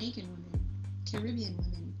even Jamaican women, Caribbean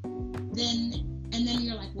women, then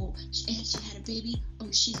you're like, well, she had a baby,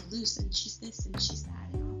 oh, she's loose, and she's this, and she's that,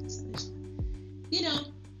 and all this other stuff. You know,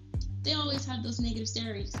 they always have those negative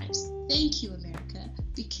stereotypes. Thank you, America.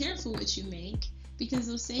 Be careful what you make, because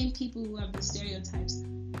those same people who have those stereotypes,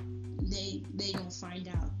 they gonna find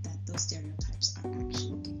out that those stereotypes are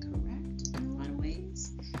actually incorrect in a lot of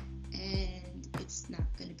ways, and it's not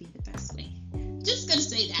gonna be the best way. Just gonna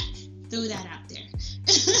say that, throw that out there.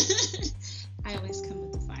 I always come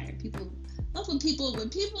with the fire. People love when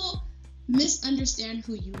people misunderstand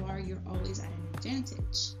who you are. You're always at an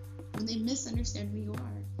advantage. When they misunderstand who you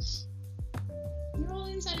are, you're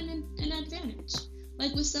always at an advantage.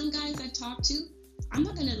 Like with some guys I've talked to, I'm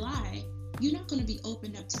not gonna lie, you're not gonna be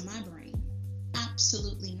opened up to my brain.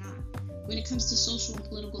 Absolutely not. When it comes to social and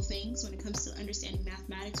political things, when it comes to understanding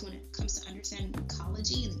mathematics, when it comes to understanding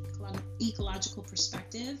ecology and the ecological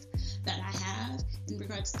perspective that I have in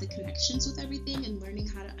regards to the connections with everything and learning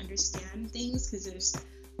how to understand things, because there's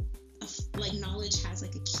like knowledge has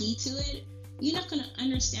like a key to it. You're not going to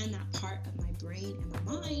understand that part of my brain and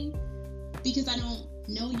my mind because I don't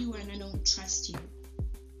know you and I don't trust you,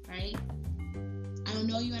 right? I don't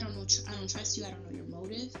know you. I don't trust you. I don't know your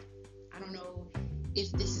motive. I don't know if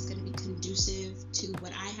this is going to be conducive to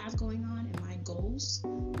what I have going on and my goals,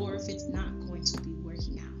 or if it's not going to be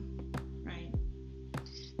working out, right?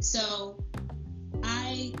 So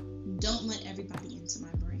I don't let everybody into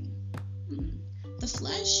my brain. The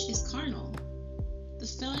flesh is carnal. The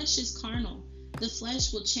flesh is carnal. The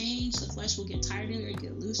flesh will change. The flesh will get tighter or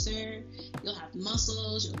get looser. You'll have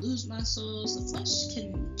muscles. You'll lose muscles. The flesh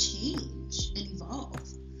can change and evolve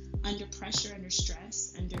under pressure, under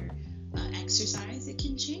stress, under exercise. It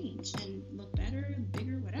can change and look better,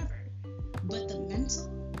 bigger, whatever. But the mental,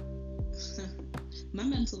 my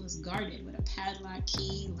mental is guarded with a padlock,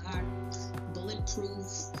 key, lock,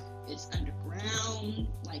 bulletproof. It's underground.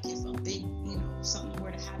 Like if a big, something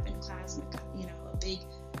were to happen, plasmic, a big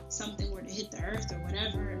something were to hit the earth or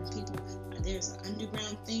whatever, and there's an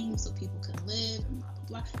underground thing so people could live and blah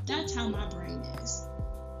blah blah. That's how my brain is.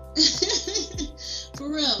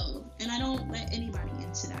 For real. And I don't let anybody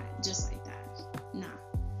into that just like that. Nah.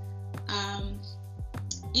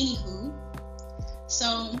 Anywho,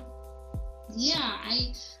 so yeah,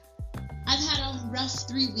 I've had a rough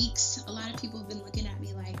 3 weeks. A lot of people have been looking at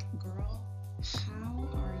me like, girl, how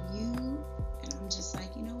are you? And I'm just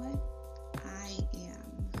like, you know what? I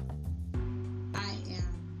am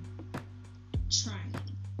trying.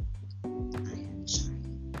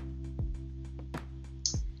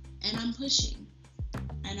 And I'm pushing.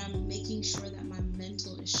 And I'm making sure that my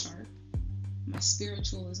mental is sharp. My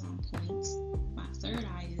spiritual is on point. My third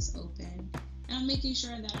eye is open. And I'm making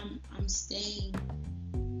sure that I'm staying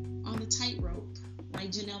on the tightrope,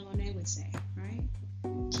 like Janelle Monáe would say, right?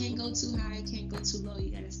 Can't go too high, can't go too low.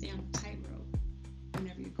 You gotta stay on the tightrope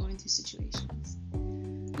whenever you're going through situations.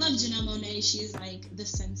 Love Janelle Monáe. She's like the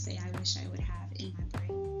sensei I wish I would have in my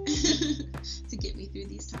brain to get me through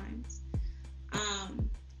these times.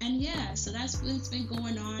 And yeah, so that's what's been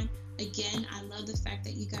going on. Again, I love the fact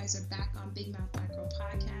that you guys are back on Big Mouth Black Girl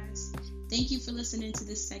Podcast. Thank you for listening to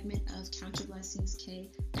this segment of Count Your Blessings K,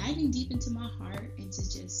 diving deep into my heart, into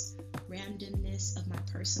just randomness of my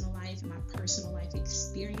personal life and my personal life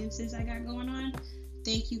experiences I got going on.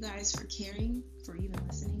 Thank you guys for caring, for even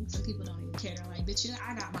listening. Some people don't even care. They're like, bitch,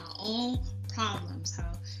 I got my own problems,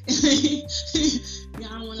 how I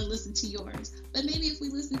don't want to listen to yours. But maybe if we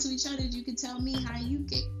listen to each other, you could tell me how you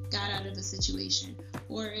got out of a situation.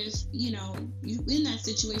 Or if, you in that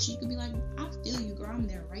situation, you could be like, I feel you, girl, I'm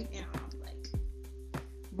there right now. I'll be like,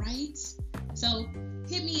 right? So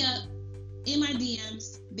hit me up in my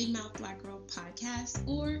DMs, Big Mouth Black Girl Podcast,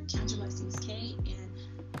 or Count Your Blessings K, and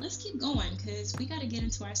let's keep going, because we got to get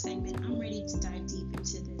into our segment. I'm ready to dive deep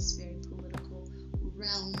into this very political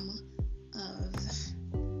realm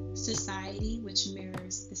of society, which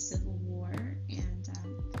mirrors the Civil War, and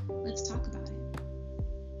let's talk about it.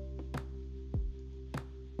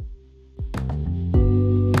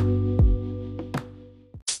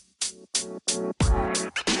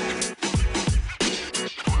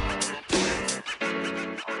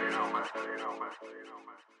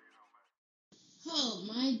 Oh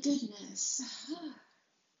my goodness.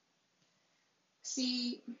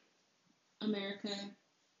 See, America,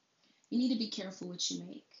 you need to be careful what you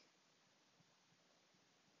make.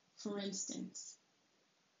 For instance,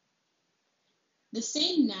 the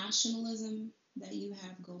same nationalism that you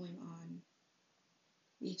have going on,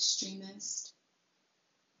 the extremists,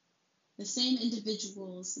 the same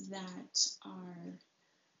individuals that are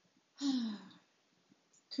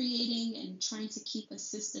creating and trying to keep a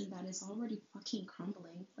system that is already fucking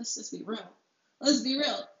crumbling. Let's just be real. Let's be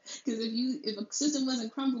real. Because if a system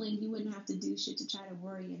wasn't crumbling, you wouldn't have to do shit to try to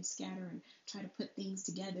worry and scatter and try to put things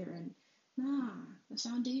together. And nah, the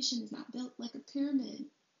foundation is not built like a pyramid,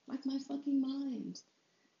 like my fucking mind.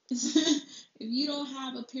 If you don't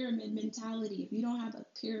have a pyramid mentality, if you don't have a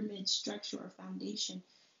pyramid structure or foundation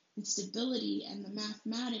and stability and the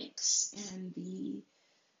mathematics and the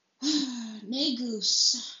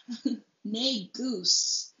Negus,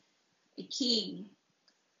 a king.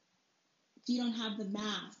 If you don't have the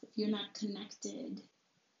math, if you're not connected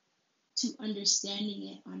to understanding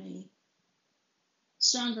it on a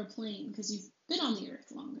stronger plane, because you've been on the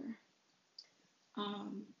earth longer,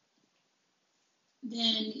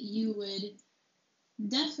 then you would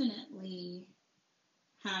definitely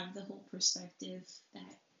have the whole perspective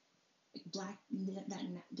that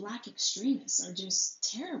black extremists are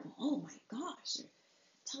just terrible. Oh my gosh, they're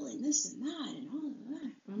telling this and that and all of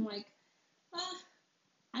that. I'm like,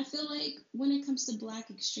 I feel like when it comes to black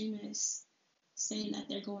extremists saying that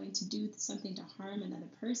they're going to do something to harm another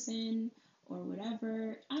person or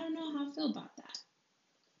whatever, I don't know how I feel about that.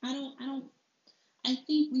 I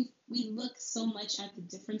think we look so much at the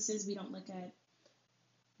differences. We don't look at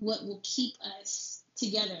what will keep us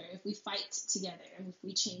together if we fight together and if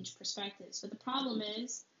we change perspectives. But the problem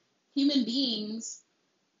is, human beings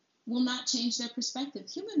will not change their perspective.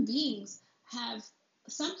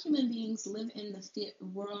 Some human beings live in the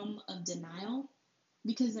realm of denial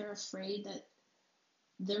because they're afraid that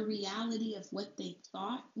the reality of what they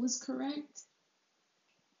thought was correct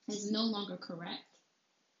is no longer correct.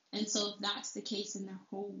 And so if that's the case, then their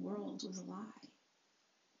whole world was a lie.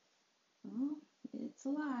 Well, it's a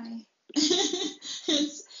lie.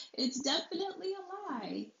 It's definitely a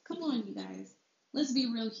lie. Come on, you guys. Let's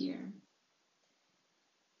be real here.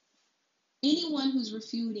 Anyone who's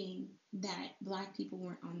refuting that black people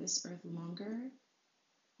weren't on this earth longer,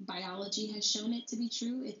 biology has shown it to be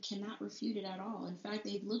true. It cannot refute it at all. In fact,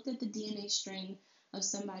 they've looked at the DNA strain of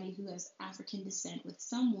somebody who has African descent with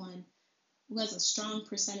someone who has a strong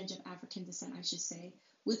percentage of African descent, I should say,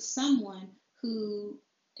 with someone who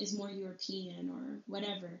is more European or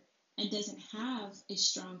whatever, and doesn't have a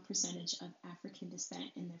strong percentage of African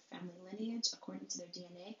descent in their family lineage, according to their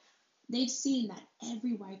DNA, they've seen that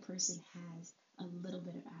every white person has a little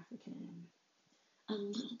bit of African in them. A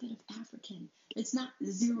little bit of African. It's not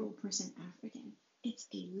 0% African. It's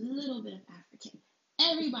a little bit of African.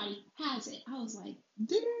 Everybody has it. I was like,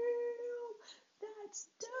 damn, that's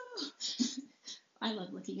dope. I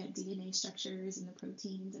love looking at DNA structures and the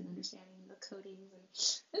proteins and understanding the codings, and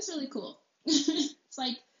it's really cool. It's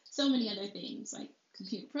like so many other things, like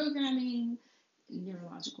computer programming,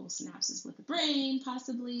 neurological synapses with the brain,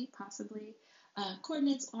 possibly,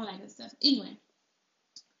 coordinates, all that good stuff. Anyway,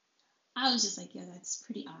 I was just like, yeah, that's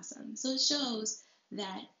pretty awesome. So it shows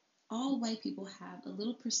that all white people have a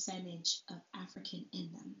little percentage of African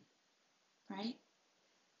in them, right?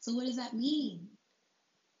 So what does that mean?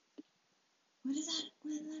 What does that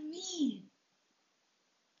mean?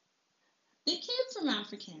 They came from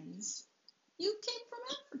Africans. You came from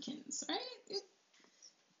Africans, right?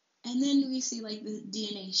 And then we see like the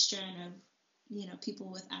DNA strand of,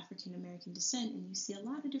 people with African American descent, and you see a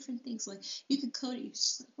lot of different things. Like you could code it. You're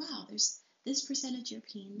just like, wow, there's this percentage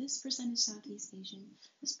European, this percentage Southeast Asian,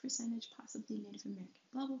 this percentage possibly Native American,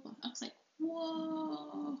 blah blah blah. I was like,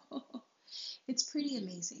 whoa, it's pretty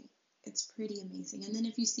amazing. It's pretty amazing. And then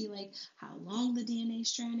if you see like how long the DNA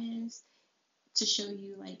strand is to show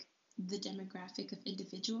you like the demographic of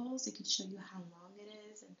individuals, it can show you how long it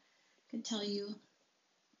is and can tell you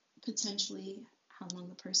potentially how long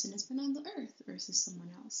the person has been on the earth versus someone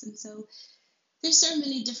else. And so there's so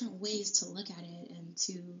many different ways to look at it and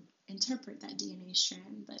to interpret that DNA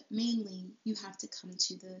strand, but mainly you have to come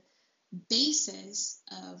to the basis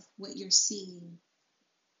of what you're seeing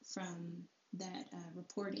from that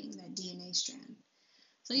reporting, that DNA strand.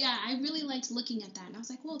 So yeah, I really liked looking at that, and I was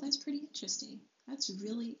like, whoa, that's pretty interesting. That's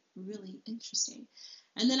really, really interesting.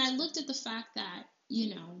 And then I looked at the fact that,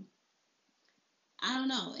 I don't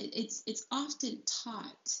know, it's often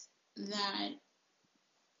taught that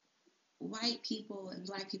white people and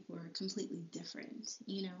black people are completely different,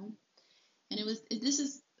 And this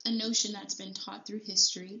is a notion that's been taught through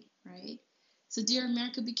history, right? So, dear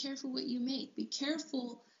America, be careful what you make. Be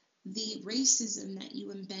careful the racism that you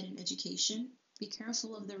embed in education. Be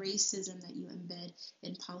careful of the racism that you embed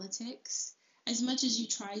in politics. As much as you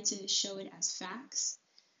try to show it as facts,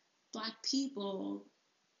 black people,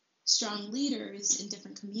 strong leaders in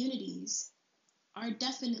different communities, are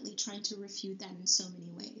definitely trying to refute that in so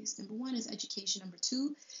many ways. Number one is education. Number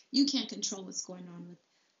two, you can't control what's going on with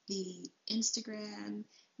the Instagram,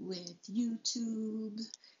 with YouTube.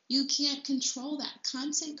 You can't control that.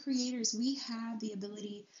 Content creators, we have the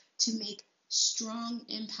ability to make strong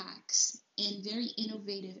impacts in very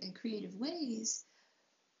innovative and creative ways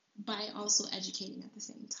by also educating at the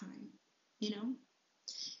same time,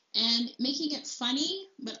 And making it funny,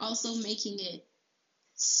 but also making it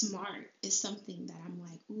smart is something that I'm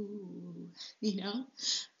like, ooh,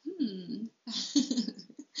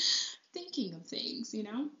 thinking of things,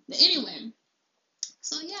 But anyway,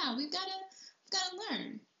 so yeah, we've got to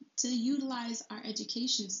learn to utilize our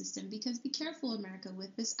education system, because be careful, America,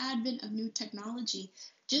 with this advent of new technology,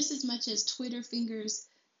 just as much as Twitter fingers,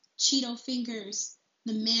 Cheeto fingers,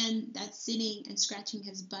 the man that's sitting and scratching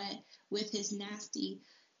his butt with his nasty,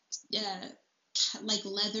 like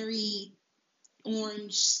leathery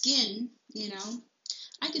orange skin,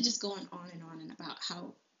 I could just go on and on and about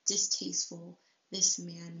how distasteful this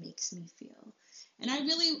man makes me feel. And I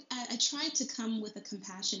tried to come with a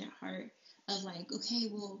compassionate heart of like, okay,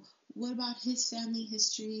 well, what about his family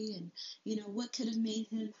history, and what could have made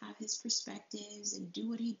him have his perspectives and do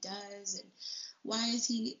what he does, and why is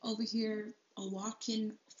he over here a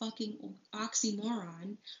walking fucking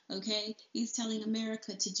oxymoron? Okay, he's telling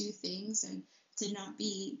America to do things and to not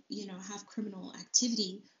be, have criminal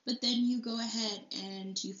activity, but then you go ahead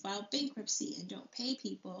and you file bankruptcy and don't pay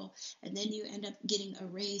people, and then you end up getting a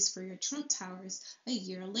raise for your Trump towers a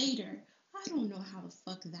year later. I don't know how the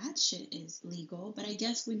fuck that shit is legal, but I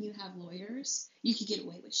guess when you have lawyers, you can get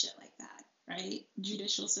away with shit like that, right?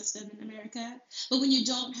 Judicial system in America. But when you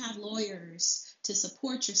don't have lawyers to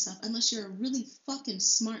support yourself, unless you're a really fucking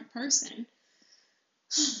smart person,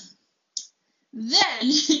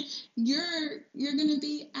 then you're going to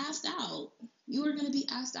be asked out. You are going to be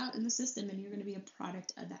asked out in the system, and you're going to be a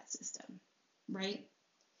product of that system, right?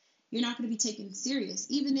 You're not going to be taken serious.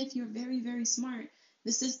 Even if you're very, very smart,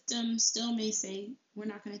 the system still may say, we're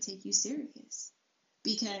not going to take you serious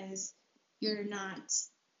because you're not,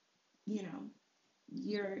 you're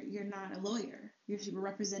not a lawyer. You're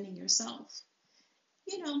representing yourself.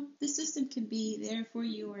 The system can be there for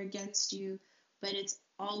you or against you, but it's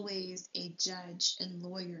always a judge and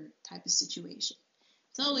lawyer type of situation.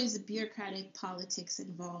 It's always a bureaucratic politics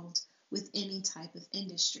involved with any type of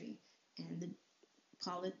industry. And the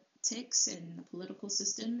politics and the political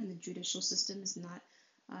system and the judicial system is not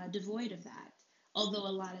devoid of that. Although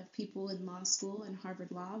a lot of people in law school and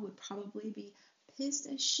Harvard Law would probably be pissed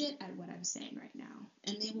as shit at what I'm saying right now.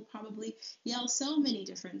 And they will probably yell so many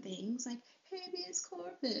different things like habeas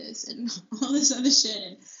corpus and all this other shit.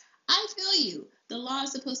 And I feel you. The law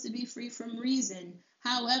is supposed to be free from reason.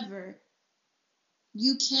 However,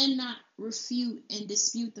 you cannot refute and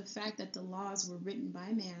dispute the fact that the laws were written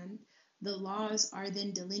by man. The laws are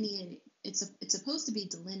then delineated. It's supposed to be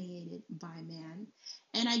delineated by man.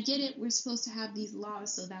 And I get it. We're supposed to have these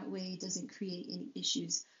laws so that way it doesn't create any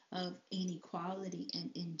issues of inequality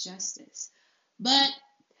and injustice. But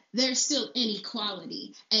there's still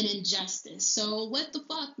inequality and injustice. So what the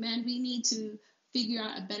fuck, man? We need to figure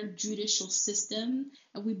out a better judicial system,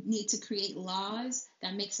 and we need to create laws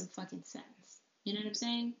that make some fucking sense. You know what I'm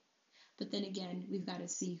saying? But then again, we've got to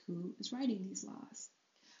see who is writing these laws.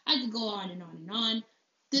 I could go on and on and on.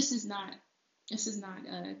 This is not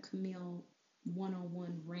a Camille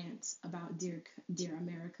 101 rant about Dear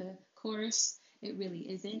America course. It really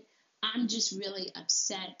isn't. I'm just really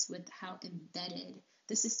upset with how embedded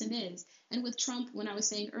the system is. And with Trump, when I was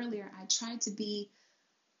saying earlier, I tried to be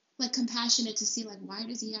like compassionate to see like why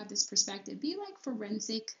does he have this perspective? Be like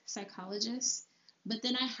forensic psychologist, but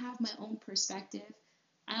then I have my own perspective.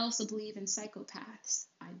 I also believe in psychopaths.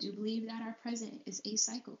 I do believe that our president is a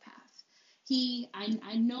psychopath.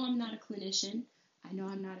 I know I'm not a clinician. I know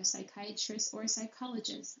I'm not a psychiatrist or a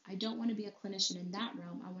psychologist. I don't want to be a clinician in that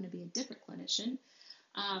realm. I want to be a different clinician.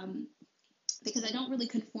 Because I don't really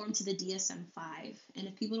conform to the DSM-5. And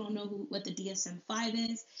if people don't know what the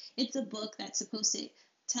DSM-5 is, it's a book that's supposed to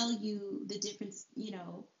tell you the different,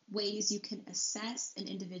 ways you can assess an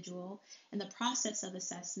individual and the process of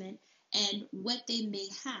assessment and what they may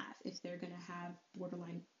have if they're going to have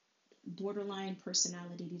borderline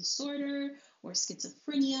personality disorder or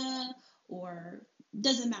schizophrenia, or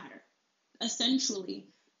doesn't matter. Essentially,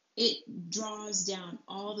 it draws down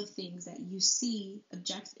all the things that you see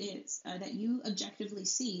that you objectively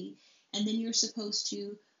see, and then you're supposed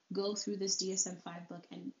to go through this DSM-5 book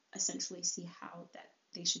and essentially see how that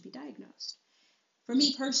they should be diagnosed. For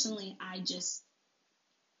me personally, I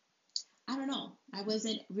don't know. I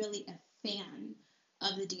wasn't really a fan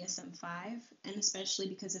of the DSM-5, and especially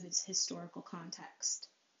because of its historical context,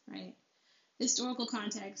 right? Historical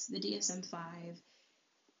context, the DSM-5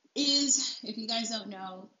 is, if you guys don't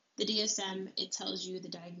know, the DSM, it tells you the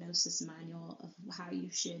diagnosis manual of how you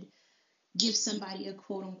should give somebody a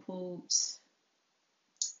quote-unquote,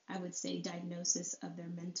 I would say, diagnosis of their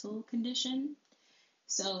mental condition.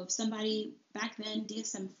 So if somebody, back then,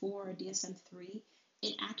 DSM-4 or DSM-3,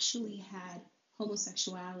 it actually had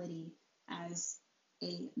homosexuality as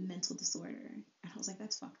a mental disorder. And I was like,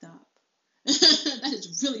 that's fucked up. That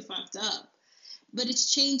is really fucked up. But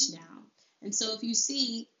it's changed now. And so if you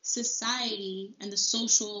see society and the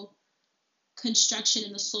social construction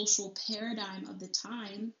and the social paradigm of the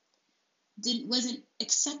time wasn't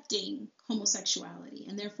accepting homosexuality,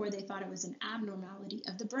 and therefore they thought it was an abnormality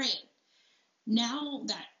of the brain. Now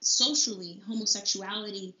that socially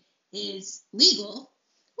homosexuality is legal,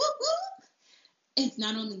 it's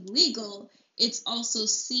not only legal, it's also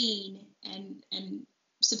seen and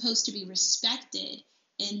supposed to be respected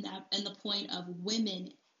in the point of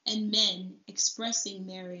women and men expressing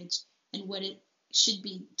marriage and what it should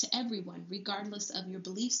be to everyone, regardless of your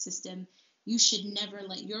belief system. You should never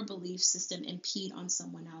let your belief system impede on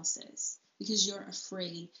someone else's because you're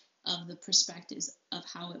afraid of the perspectives of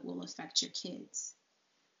how it will affect your kids.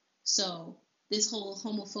 So this whole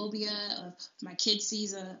homophobia of my kid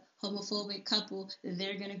sees a homophobic couple, then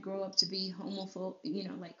they're going to grow up to be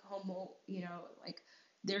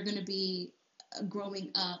they're going to be growing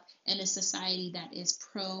up in a society that is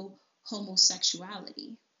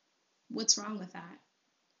pro-homosexuality. What's wrong with that?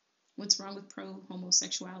 What's wrong with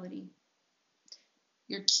pro-homosexuality?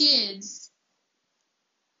 Your kids,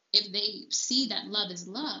 if they see that love is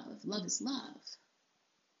love, love is love,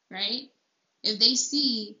 right? If they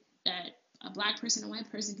see that a black person and a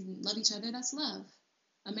white person can love each other, that's love.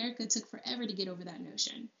 America took forever to get over that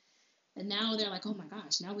notion. And now they're like, oh my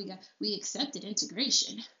gosh, now we accepted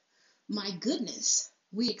integration. My goodness,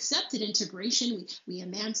 we accepted integration. We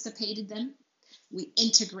emancipated them. We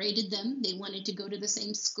integrated them. They wanted to go to the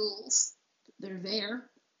same schools. They're there,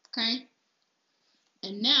 okay?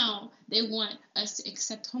 And now they want us to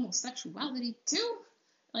accept homosexuality too.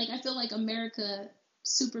 Like, I feel like America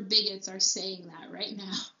super bigots are saying that right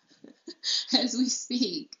now as we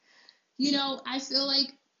speak. I feel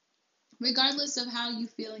like regardless of how you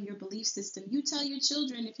feel in your belief system, you tell your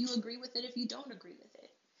children if you agree with it, if you don't agree with it.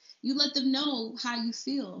 You let them know how you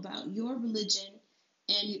feel about your religion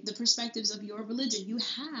and the perspectives of your religion. You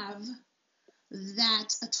have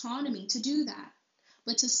that autonomy to do that.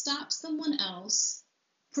 But to stop someone else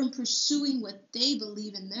from pursuing what they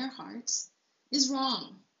believe in their hearts is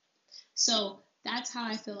wrong. So that's how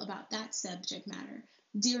I feel about that subject matter.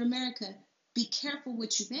 Dear America, be careful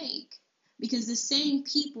what you make. Because the same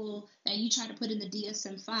people that you try to put in the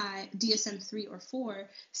DSM-5, DSM-3 or 4,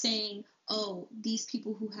 saying, oh, these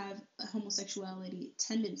people who have homosexuality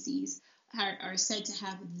tendencies are said to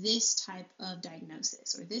have this type of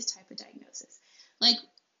diagnosis or this type of diagnosis. Like,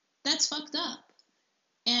 that's fucked up.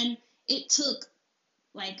 And it took,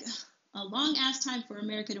 like, a long-ass time for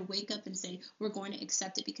America to wake up and say, we're going to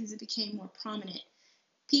accept it because it became more prominent.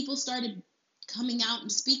 People started coming out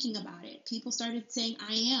and speaking about it. People started saying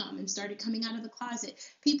I am and started coming out of the closet.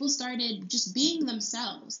 People started just being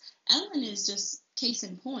themselves. Ellen is just case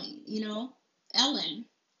in point, Ellen,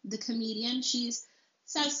 the comedian, she has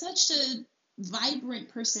such a vibrant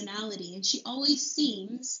personality, and she always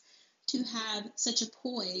seems to have such a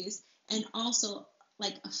poise and also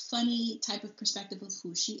like a funny type of perspective of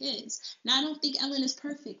who she is. Now, I don't think Ellen is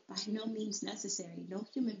perfect, by no means necessary. No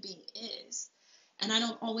human being is. And I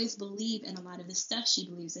don't always believe in a lot of the stuff she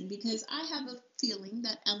believes in, because I have a feeling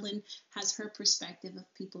that Ellen has her perspective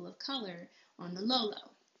of people of color on the low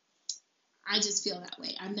low. I just feel that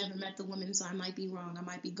way. I've never met the woman, so I might be wrong. I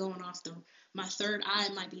might be going off my third eye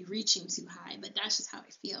might be reaching too high, but that's just how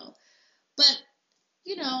I feel. But,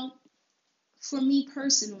 you know, for me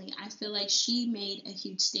personally, I feel like she made a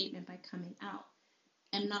huge statement by coming out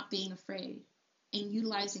and not being afraid and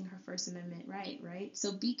utilizing her First Amendment right?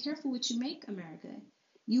 So be careful what you make, America.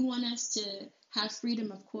 You want us to have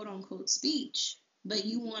freedom of quote unquote speech, but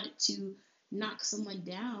you want to knock someone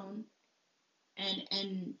down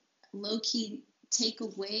and low key take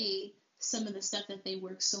away some of the stuff that they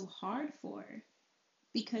work so hard for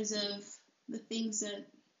because of the things that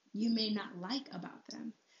you may not like about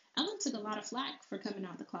them. Ellen took a lot of flack for coming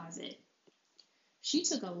out the closet. She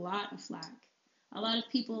took a lot of flack. A lot of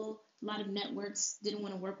people, a lot of networks didn't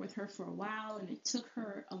want to work with her for a while, and it took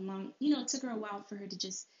her a while for her to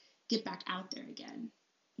just get back out there again.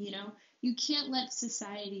 You know, you can't let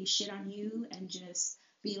society shit on you and just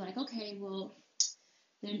be like, okay, well,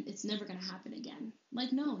 then it's never going to happen again.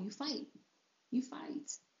 Like, no, you fight. You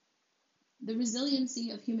fight. The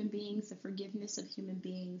resiliency of human beings, the forgiveness of human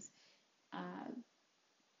beings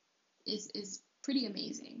is pretty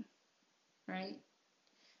amazing, right?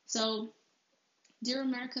 So, dear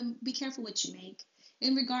America, be careful what you make.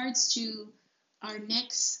 In regards to our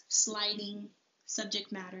next sliding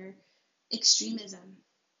subject matter, extremism,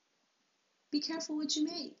 be careful what you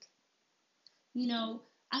make. You know,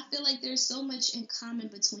 I feel like there's so much in common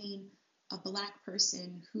between a black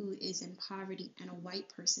person who is in poverty and a white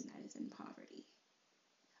person that is in poverty.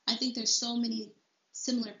 I think there's so many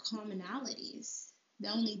similar commonalities. The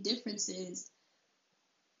only difference is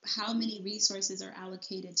how many resources are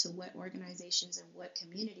allocated to what organizations and what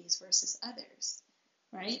communities versus others,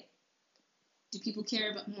 right? Do people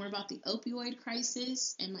care more about the opioid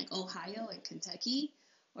crisis in like Ohio and Kentucky?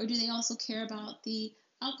 Or do they also care about the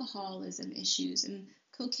alcoholism issues and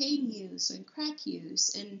cocaine use and crack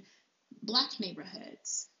use in black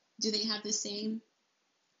neighborhoods? Do they have the same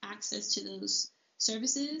access to those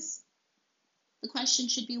services? The question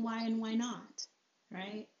should be why and why not,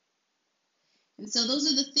 right? And so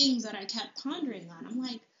those are the things that I kept pondering on. I'm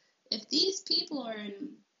like, if these people are in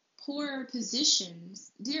poor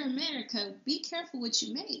positions, dear America, be careful what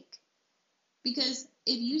you make. Because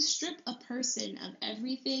if you strip a person of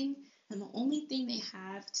everything and the only thing they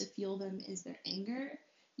have to fuel them is their anger,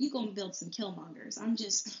 you're going to build some killmongers. I'm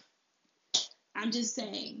just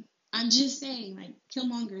saying, like,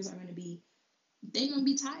 killmongers are going to be, they're going to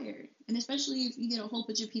be tired. And especially if you get a whole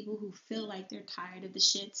bunch of people who feel like they're tired of the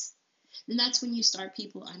shits, then that's when you start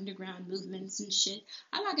people underground movements and shit.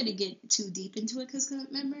 I'm not going to get too deep into it because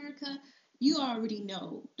America, you already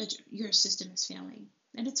know that your system is failing,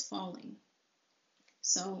 that it's falling.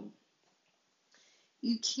 So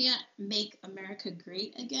you can't make America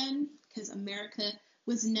great again because America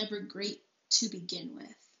was never great to begin with.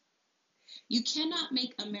 You cannot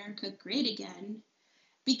make America great again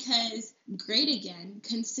because great again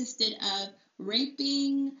consisted of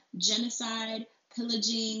raping, genocide,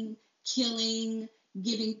 pillaging, killing,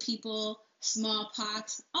 giving people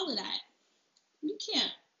smallpox, all of that. You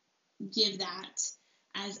can't give that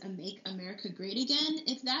as a make America great again.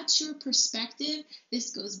 If that's your perspective,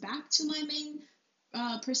 this goes back to my main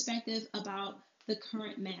perspective about the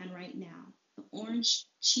current man right now, the orange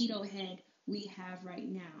Cheeto head we have right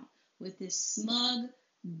now with this smug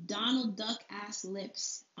Donald Duck ass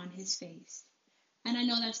lips on his face. And I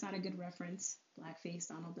know that's not a good reference, blackface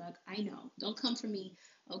Donald Duck. I know. Don't come for me,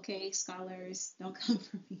 okay, scholars? Don't come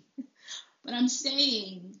for me. But I'm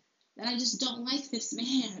saying that I just don't like this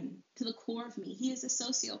man to the core of me. He is a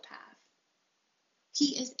sociopath.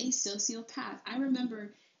 He is a sociopath. I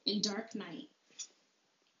remember in Dark Knight,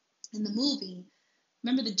 in the movie,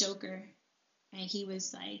 remember the Joker? And he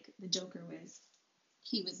was like,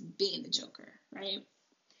 he was being the Joker, right?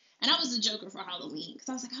 And I was the Joker for Halloween because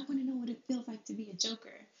I was like, I want to know what it feels like to be a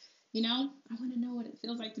Joker. You know, I want to know what it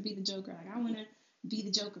feels like to be the Joker. Like, I want to be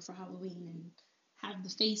the Joker for Halloween and have the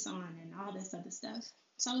face on and all this other stuff.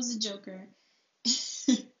 So I was the Joker.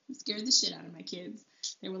 Scared the shit out of my kids.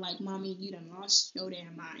 They were like, Mommy, you done lost your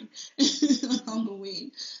damn mind on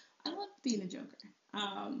Halloween. I love being a Joker.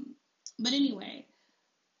 But anyway,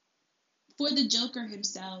 for the Joker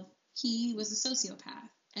himself, he was a sociopath.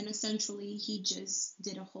 And essentially, he just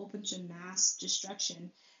did a whole bunch of mass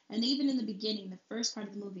destruction. And even in the beginning, the first part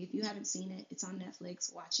of the movie, if you haven't seen it, it's on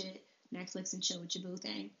Netflix. Watch it. Netflix and chill with your boo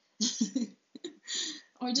thing.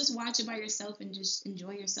 or just watch it by yourself and just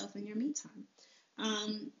enjoy yourself in your me time.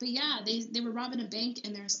 But yeah, they were robbing a bank,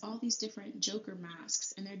 and there's all these different Joker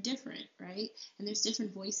masks, and they're different, right? And there's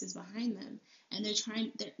different voices behind them, and they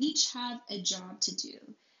each have a job to do.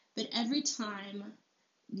 But every time,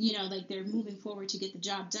 like they're moving forward to get the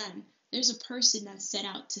job done, there's a person that's set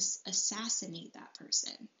out to assassinate that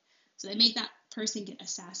person. So they make that person get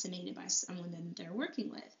assassinated by someone that they're working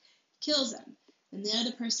with, kills them. And the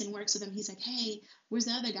other person works with him. He's like, hey, where's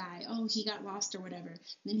the other guy? Oh, he got lost or whatever. And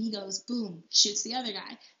then he goes, boom, shoots the other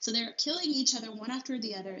guy. So they're killing each other one after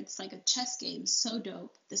the other. It's like a chess game. So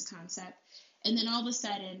dope, this concept. And then all of a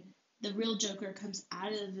sudden, the real Joker comes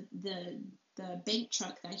out of the bank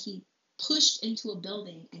truck that he pushed into a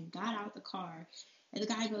building and got out the car. And the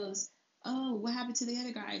guy goes, oh, what happened to the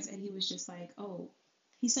other guys? And he was just like, oh,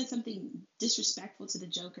 he said something disrespectful to the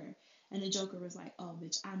Joker. And the Joker was like, oh,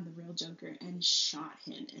 bitch, I'm the real Joker, and shot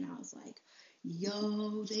him. And I was like,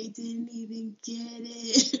 yo, they didn't even get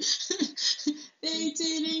it. They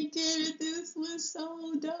didn't get it. This was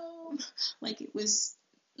so dope. Like, it was,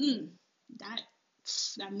 that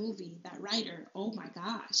movie, that writer, oh my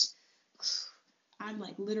gosh. I'm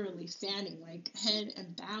like literally fanning, like head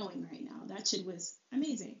and bowing right now. That shit was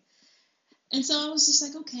amazing. And so I was just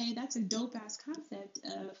like, okay, that's a dope ass concept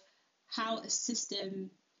of how a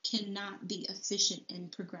system cannot be efficient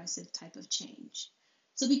and progressive type of change.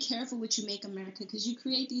 So be careful what you make America, because you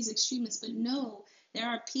create these extremists, but no, there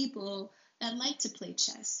are people that like to play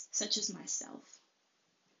chess, such as myself,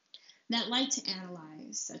 that like to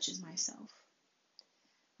analyze, such as myself,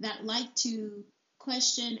 that like to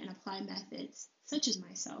question and apply methods, such as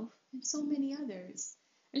myself, and so many others.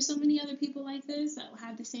 There's so many other people like this that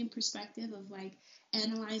have the same perspective of like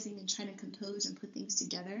analyzing and trying to compose and put things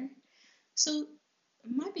together. So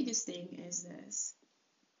my biggest thing is this.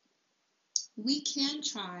 We can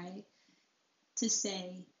try to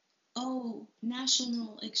say, oh,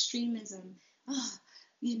 national extremism,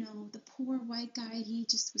 the poor white guy, he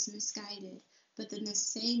just was misguided. But then the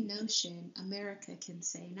same notion, America can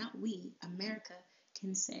say, not we, America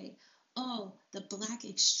can say, oh, the black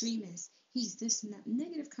extremist, he's this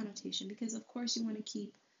negative connotation, because of course you want to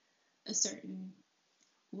keep a certain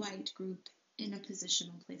white group in a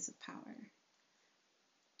positional place of power.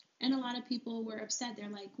 And a lot of people were upset. They're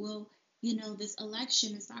like, well, this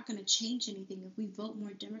election is not going to change anything. If we vote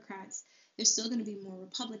more Democrats, there's still going to be more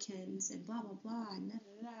Republicans and blah, blah, blah, and da,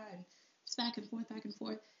 da, da, and it's back and forth, back and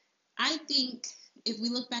forth. I think if we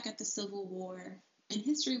look back at the Civil War, and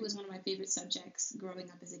history was one of my favorite subjects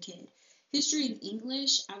growing up as a kid. History and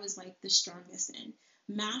English, I was like the strongest in.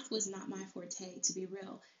 Math was not my forte, to be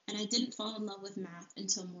real. And I didn't fall in love with math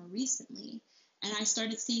until more recently. And I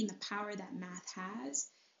started seeing the power that math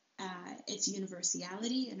has, its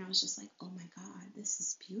universality. And I was just like, oh my God, this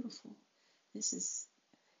is beautiful. It was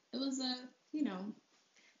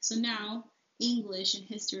So now English and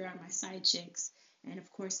history are my side chicks. And of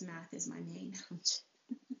course, math is my main. I'm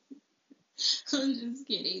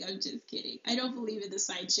just kidding. I don't believe in the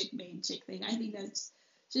side chick, main chick thing. I think that's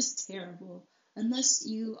just terrible. Unless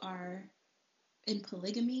you are in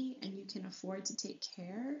polygamy and you can afford to take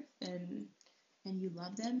care and you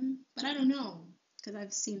love them. But I don't know, because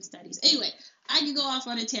I've seen studies. Anyway, I could go off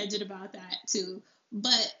on a tangent about that too.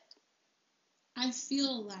 But I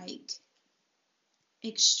feel like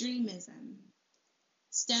extremism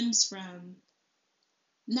stems from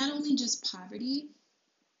not only just poverty,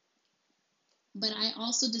 but I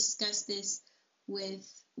also discussed this with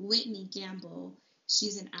Whitney Gamble.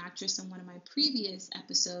 She's an actress in one of my previous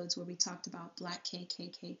episodes where we talked about Black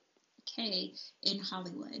KKK in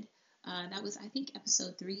Hollywood. That was, I think,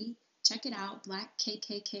 episode 3. Check it out, Black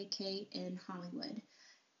KKK in Hollywood.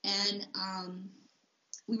 And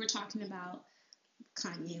we were talking about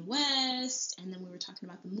Kanye West, and then we were talking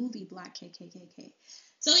about the movie Black KKK.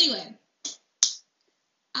 So anyway,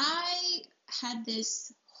 I had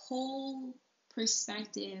this whole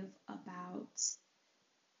perspective about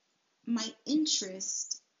my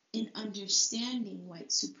interest in understanding white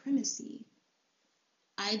supremacy,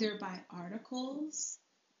 either by articles,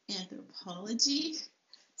 anthropology,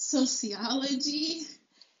 sociology,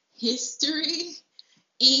 history,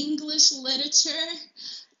 English literature.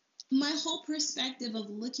 My whole perspective of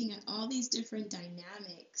looking at all these different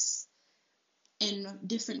dynamics and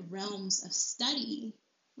different realms of study,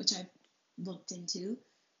 which I've looked into,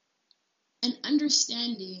 and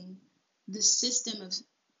understanding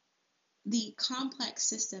the complex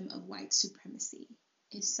system of white supremacy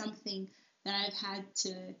is something that I've had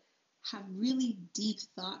to have really deep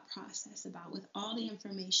thought process about, with all the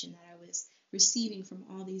information that I was receiving from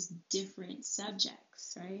all these different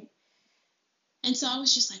subjects, right? And so I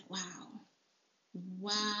was just like, wow,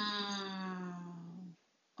 Wow.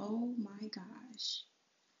 Oh my gosh.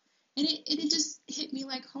 And it just hit me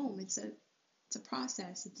like home. It's a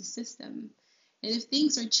process, it's a system. And if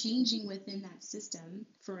things are changing within that system,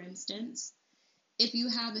 for instance, if you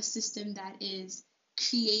have a system that is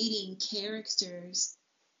creating characters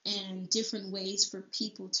and different ways for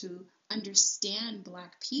people to understand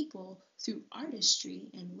Black people through artistry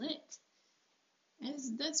and lit,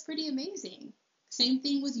 that's pretty amazing. Same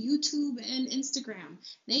thing with YouTube and Instagram.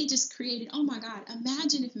 They just created, oh my God,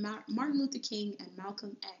 imagine if Martin Luther King and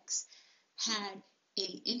Malcolm X had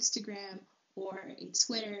a Instagram or a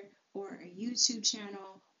Twitter or a YouTube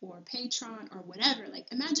channel or Patreon or whatever. Like,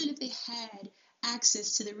 imagine if they had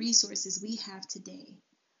access to the resources we have today.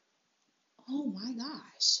 Oh my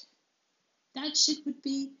gosh. That shit would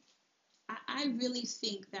be, I really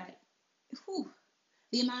think that, whew,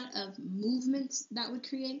 the amount of movement that would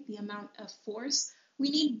create, the amount of force, we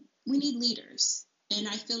need leaders. And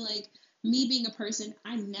I feel like me being a person,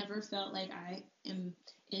 I never felt like I am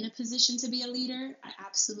in a position to be a leader. I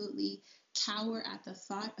absolutely cower at the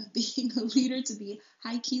thought of being a leader, to be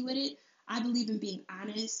high key with it. I believe in being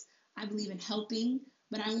honest. I believe in helping,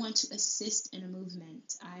 but I want to assist in a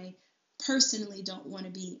movement. I personally don't want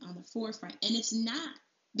to be on the forefront. And it's not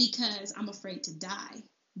because I'm afraid to die.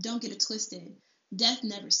 Don't get it twisted. Death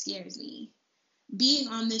never scares me. Being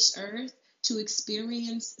on this earth to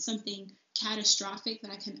experience something catastrophic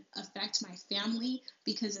that can affect my family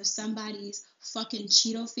because of somebody's fucking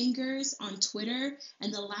Cheeto fingers on Twitter,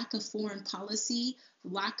 and the lack of foreign policy,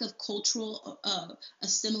 lack of cultural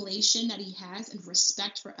assimilation that he has, and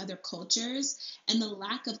respect for other cultures, and the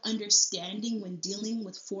lack of understanding when dealing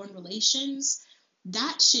with foreign relations,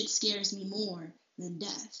 that shit scares me more than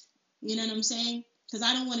death. You know what I'm saying? Because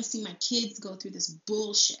I don't want to see my kids go through this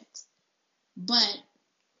bullshit. But,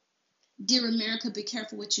 dear America, be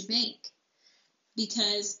careful what you make.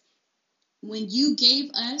 Because when you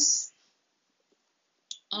gave us,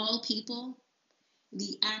 all people,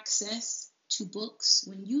 the access to books,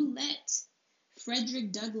 when you let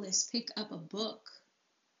Frederick Douglass pick up a book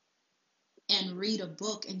and read a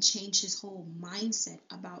book and change his whole mindset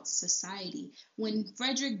about society, when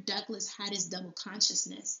Frederick Douglass had his double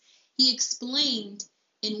consciousness, he explained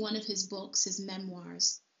in one of his books, his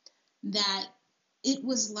memoirs, that it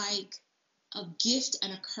was like a gift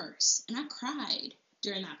and a curse. And I cried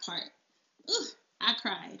during that part. Ugh, I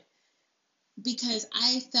cried because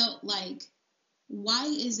I felt like, why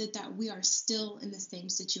is it that we are still in the same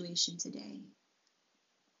situation today?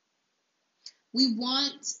 We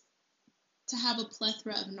want to have a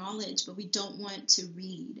plethora of knowledge, but we don't want to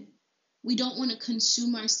read. We don't want to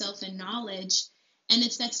consume ourselves in knowledge. And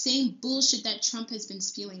it's that same bullshit that Trump has been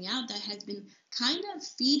spewing out that has been kind of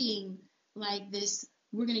feeding like this,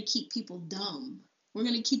 we're going to keep people dumb. We're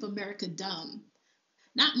going to keep America dumb.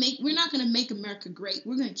 We're not going to make America great.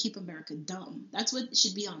 We're going to keep America dumb. That's what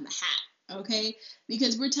should be on the hat, okay?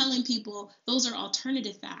 Because we're telling people those are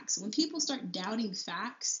alternative facts. When people start doubting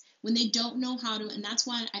facts, when they don't know how to, and that's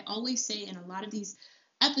why I always say in a lot of these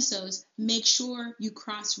episodes, make sure you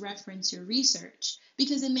cross-reference your research,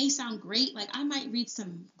 because it may sound great. Like, I might read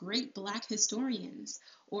some great Black historians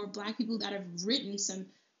or Black people that have written some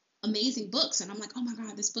amazing books, and I'm like, oh my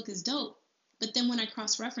God, this book is dope. But then when I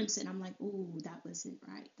cross-reference it, I'm like, ooh, that wasn't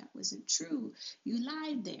right. That wasn't true. You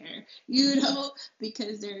lied there,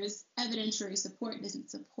 because there's evidentiary support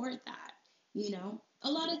doesn't support that,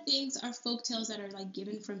 A lot of things are folk tales that are like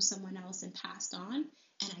given from someone else and passed on,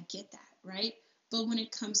 and I get that, right? But when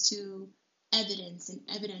it comes to evidence and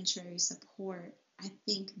evidentiary support, I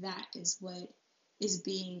think that is what is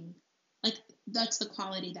being, like, that's the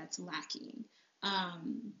quality that's lacking.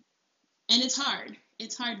 And it's hard.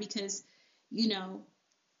 It's hard because,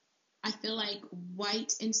 I feel like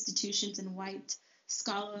white institutions and white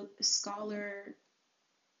scholar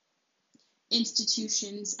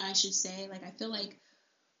institutions, I should say, like, I feel like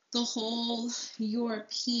the whole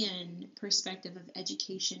European perspective of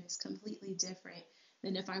education is completely different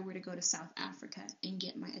than if I were to go to South Africa and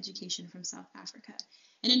get my education from South Africa.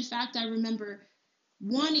 And in fact, I remember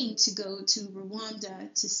wanting to go to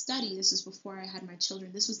Rwanda to study. This was before I had my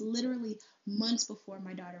children. This was literally months before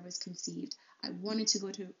my daughter was conceived. I wanted to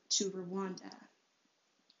go to Rwanda.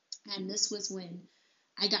 And this was when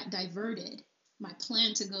I got diverted my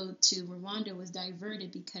plan to go to Rwanda was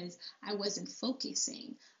diverted because I wasn't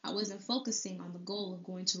focusing. I wasn't focusing on the goal of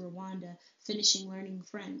going to Rwanda, finishing learning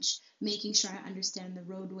French, making sure I understand the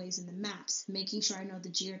roadways and the maps, making sure I know the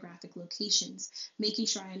geographic locations, making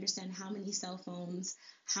sure I understand how many cell phones,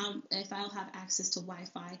 how if I'll have access to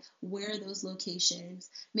Wi-Fi, where are those locations,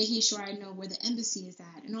 making sure I know where the embassy is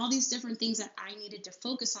at, and all these different things that I needed to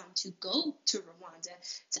focus on to go to Rwanda,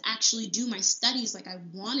 to actually do my studies like I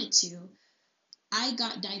wanted to. I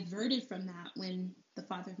got diverted from that when the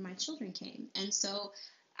father of my children came. And so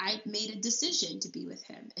I made a decision to be with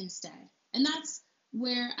him instead. And that's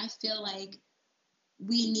where I feel like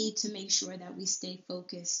we need to make sure that we stay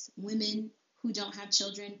focused. Women who don't have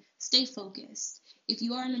children, stay focused. If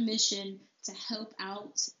you are on a mission to help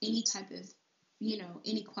out any type of,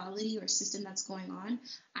 inequality or system that's going on,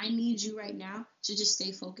 I need you right now to just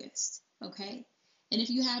stay focused, okay? And if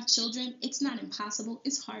you have children, it's not impossible,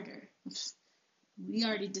 it's harder. We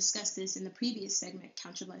already discussed this in the previous segment,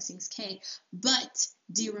 Count Your Blessings K. But,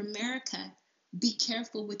 dear America, be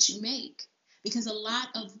careful what you make. Because a lot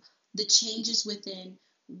of the changes within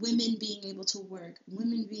women being able to work,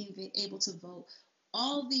 women being able to vote,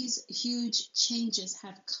 all these huge changes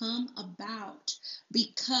have come about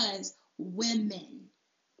because women,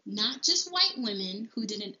 not just white women who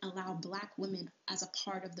didn't allow black women as a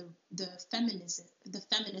part of the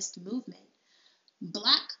feminist movement,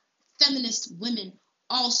 black feminist women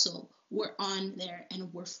also were on there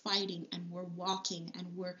and were fighting and were walking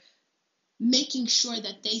and were making sure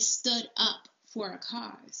that they stood up for a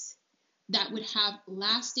cause that would have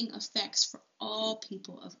lasting effects for all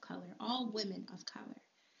people of color, all women of color.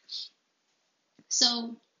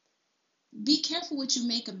 So be careful what you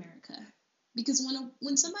make, America, because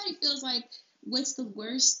when somebody feels like, what's the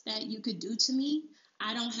worst that you could do to me?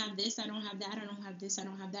 I don't have this, I don't have that, I don't have this, I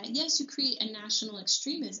don't have that. Yes, you create a national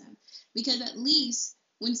extremism, because at least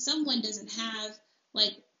when someone doesn't have,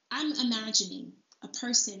 like, I'm imagining a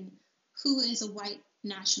person who is a white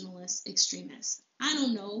nationalist extremist. I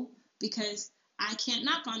don't know, because I can't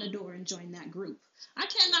knock on a door and join that group. I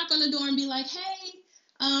can't knock on a door and be like, hey,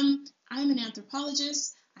 I'm an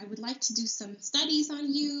anthropologist. I would like to do some studies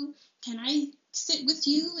on you. Can I sit with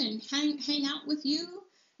you and hang out with you?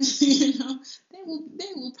 They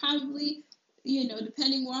will probably,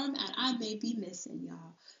 depending where I'm at, I may be missing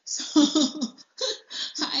y'all. So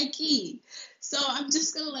high key. So I'm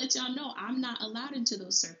just gonna let y'all know I'm not allowed into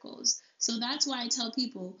those circles. So that's why I tell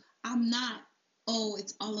people I'm not, oh,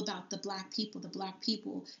 it's all about the black people,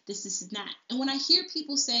 this and that. And when I hear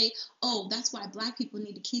people say, oh, that's why black people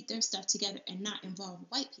need to keep their stuff together and not involve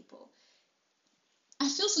white people, I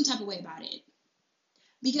feel some type of way about it.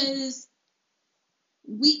 Because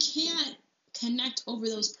we can't connect over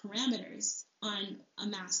those parameters on a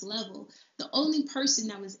mass level. The only person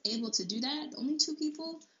that was able to do that, the only two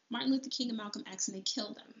people, Martin Luther King and Malcolm X, and they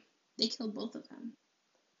killed them. They killed both of them.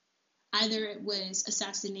 Either it was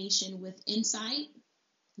assassination with insight,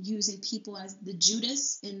 using people as the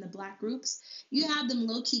Judas in the black groups. You have them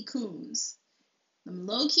low-key coons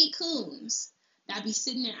that be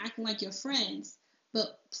sitting there acting like your friends,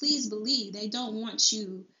 but please believe they don't want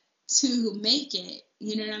you to make it,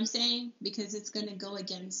 you know what I'm saying? Because it's going to go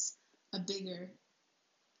against a bigger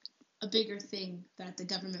thing that the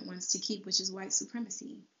government wants to keep, which is white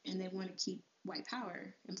supremacy, and they want to keep white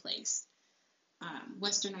power in place.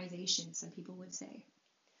 Westernization, some people would say.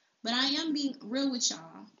 But I am being real with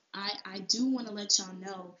y'all. I do want to let y'all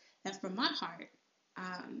know that from my heart,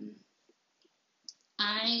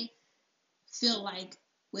 I feel like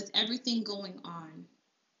with everything going on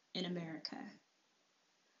in America,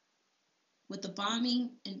 with the bombing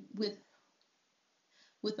and with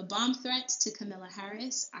the bomb threats to Kamala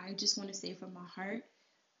Harris, I just want to say from my heart,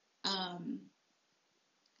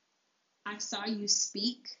 I saw you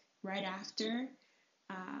speak right after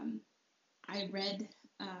I read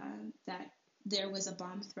that there was a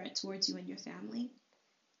bomb threat towards you and your family.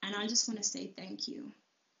 And I just want to say thank you.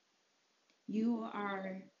 You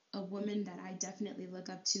are a woman that I definitely look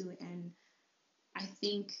up to, and I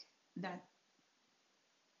think that,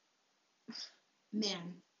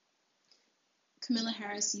 man, Kamala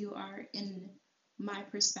Harris, you are, in my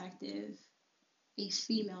perspective, a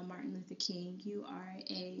female Martin Luther King. You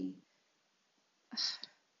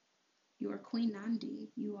are Queen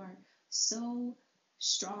Nandi. You are so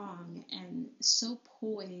strong and so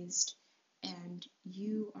poised, and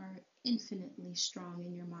you are infinitely strong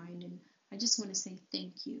in your mind. And I just want to say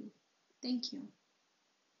thank you. Thank you.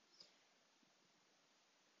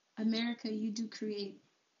 America, you do create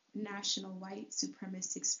national white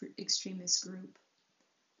supremacist extremist group.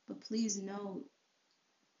 But please note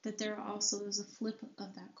that there also is a flip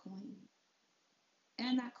of that coin.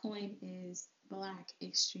 And that coin is Black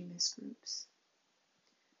extremist groups.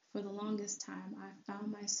 For the longest time, I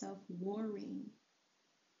found myself warring,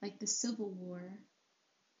 like the Civil War,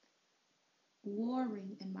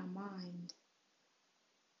 warring in my mind.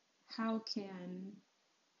 How can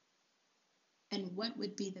and what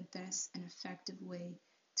would be the best and effective way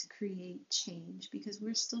to create change? Because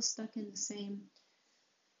we're still stuck in the same,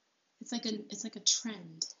 it's like a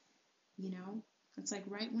trend, you know? It's like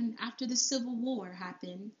right when after the Civil War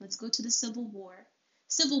happened, let's go to the Civil War.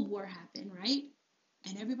 Civil War happened, right?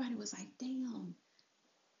 And everybody was like, damn,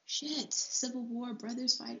 shit, Civil War,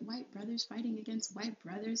 brothers fight, white brothers fighting against white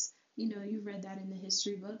brothers. You know, you've read that in the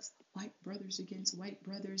history books. White brothers against white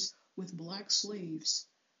brothers with black slaves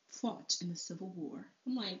fought in the Civil War.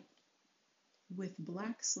 I'm like, with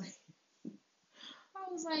black slaves?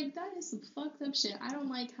 I was like, that is some fucked up shit. I don't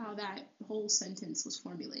like how that whole sentence was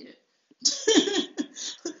formulated.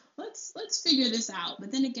 let's figure this out.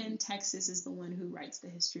 But then again, Texas is the one who writes the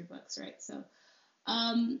history books, right? So,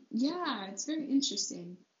 yeah, it's very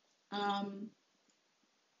interesting to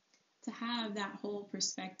have that whole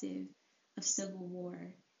perspective of Civil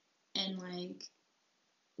War and like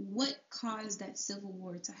what caused that Civil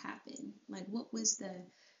War to happen. Like, what was the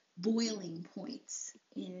boiling points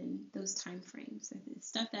in those time frames? It's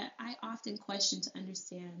stuff that I often question to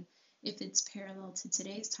understand if it's parallel to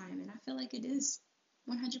today's time, and I feel like it is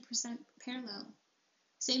 100% parallel.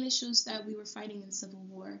 Same issues that we were fighting in Civil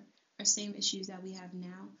War are same issues that we have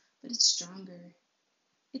now, but it's stronger.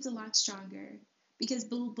 It's a lot stronger because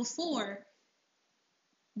before,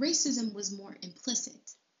 racism was more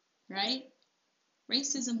implicit, right?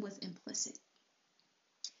 Racism was implicit.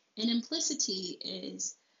 And implicity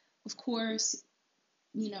is, of course,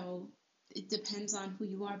 you know, it depends on who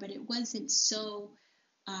you are, but it wasn't so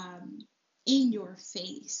in your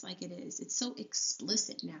face like it is. It's so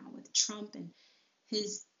explicit now with Trump and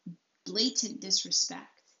his blatant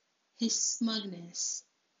disrespect, his smugness,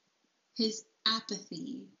 his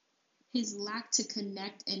apathy, his lack to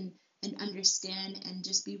connect and understand and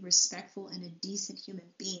just be respectful and a decent human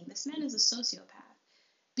being. This man is a sociopath.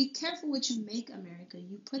 Be careful what you make, America.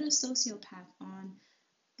 You put a sociopath on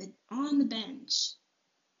the bench.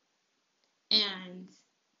 And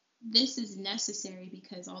this is necessary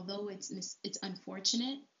because although it's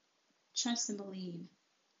unfortunate, trust and believe,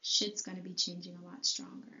 shit's going to be changing a lot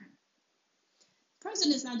stronger. The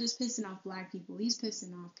president's not just pissing off black people. He's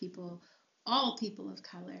pissing off people, all people of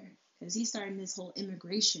color, because he's starting this whole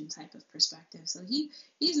immigration type of perspective. So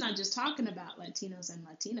he's not just talking about Latinos and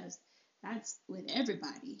Latinas. That's with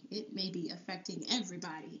everybody. It may be affecting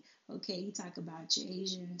everybody. Okay, you talk about your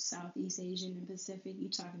Asian, Southeast Asian, and Pacific. You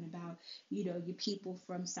talking about, you know, your people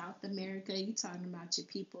from South America. You talking about your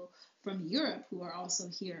people from Europe who are also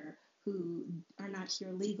here, who are not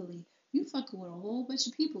here legally. You fucking with a whole bunch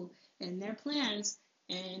of people and their plans.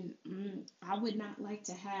 And I would not like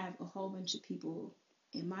to have a whole bunch of people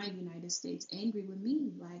in my United States angry with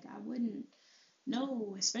me. Like, I wouldn't.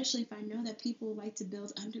 No, especially if I know that people like to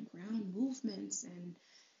build underground movements and,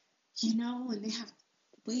 you know, and they have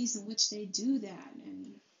ways in which they do that. And,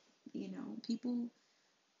 you know, people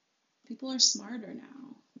are smarter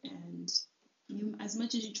now. And as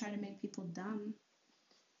much as you try to make people dumb,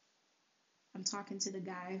 I'm talking to the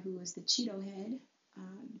guy who was the Cheeto head,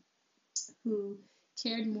 who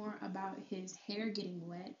cared more about his hair getting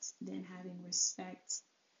wet than having respect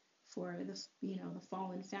for the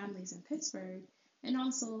fallen families in Pittsburgh and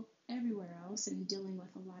also everywhere else, and dealing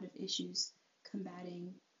with a lot of issues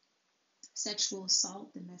combating sexual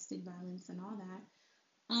assault, domestic violence, and all that.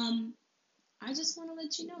 I just want to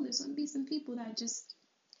let you know there's going to be some people that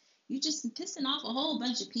you just pissing off a whole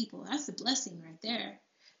bunch of people. That's a blessing right there.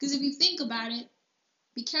 Because if you think about it,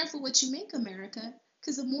 be careful what you make, America,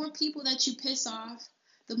 because the more people that you piss off,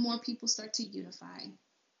 the more people start to unify.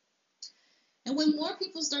 And when more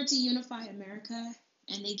people start to unify America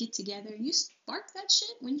and they get together, you spark that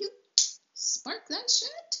shit. When you spark that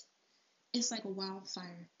shit, it's like a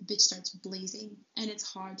wildfire. The bitch starts blazing and it's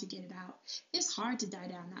hard to get it out. It's hard to die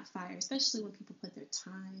down that fire, especially when people put their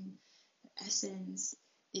time, their essence,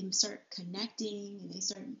 they start connecting and they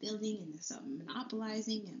start building and they start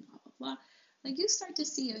monopolizing and blah, blah, blah. Like, you start to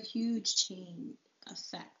see a huge chain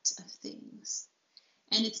effect of things.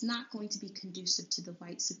 And it's not going to be conducive to the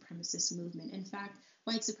white supremacist movement. In fact,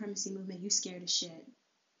 white supremacy movement, you scared of shit.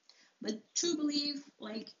 But true believe,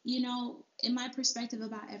 like, you know, in my perspective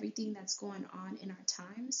about everything that's going on in our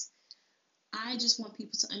times, I just want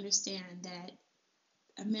people to understand that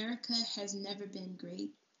America has never been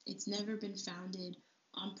great. It's never been founded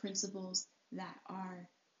on principles that are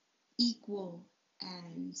equal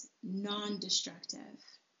and non-destructive.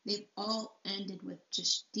 they've all ended with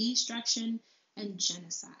just destruction and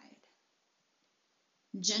genocide.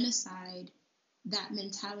 Genocide, that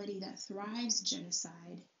mentality that thrives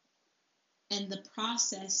genocide, and the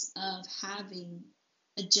process of having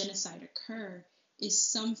a genocide occur is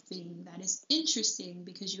something that is interesting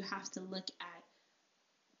because you have to look at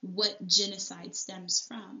what genocide stems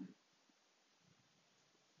from.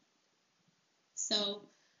 So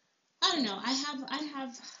I don't know. I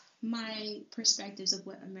have my perspectives of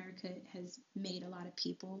what America has made a lot of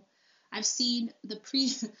people. I've seen I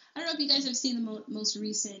don't know if you guys have seen the most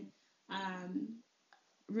recent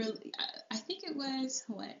really, I think it was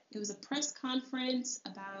it was a press conference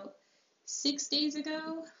about 6 days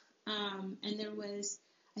ago, and there was,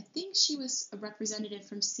 I think she was a representative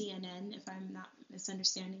from CNN, if I'm not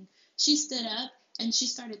misunderstanding. She stood up and she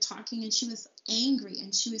started talking, and she was angry,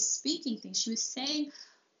 and she was speaking things. She was saying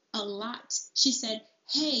a lot. She said,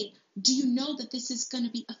 "Hey, do you know that this is going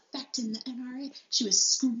to be affecting the NRA?" She was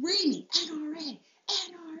screaming, "NRA,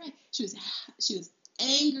 NRA." She was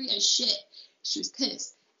angry as shit. She was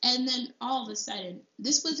pissed. And then all of a sudden,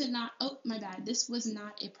 this was not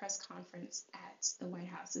a press conference at the White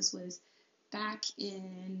House. This was back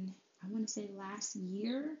in, I want to say, last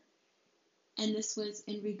year. And this was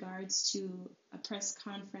in regards to a press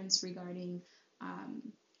conference regarding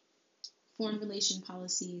foreign relation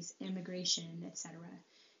policies, immigration, etc.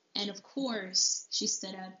 And of course, she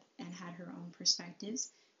stood up and had her own perspectives.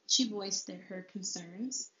 She voiced her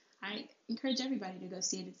concerns. I encourage everybody to go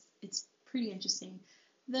see it. It's pretty interesting.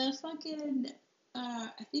 The fucking,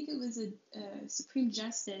 I think it was a Supreme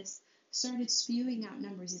Justice, started spewing out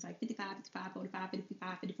numbers. He's like 55, 55, 45,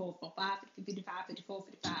 55, 54, 45, 55, 54,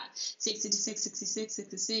 55, 66, 66,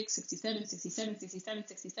 66, 67, 67, 67,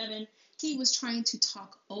 67. He was trying to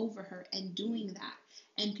talk over her and doing that.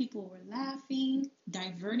 And people were laughing,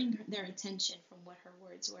 diverting their attention from what her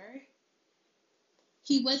words were.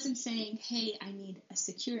 He wasn't saying, "Hey, I need a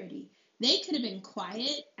security." They could have been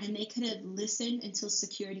quiet and they could have listened until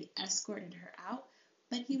security escorted her out,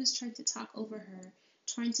 but he was trying to talk over her,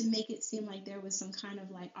 trying to make it seem like there was some kind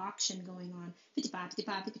of like auction going on. 55,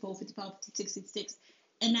 55, 54, 55, 56, 66.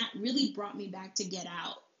 And that really brought me back to Get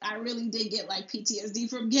Out. I really did get like PTSD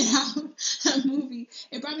from Get Out, that movie.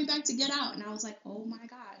 It brought me back to Get Out, and I was like, oh my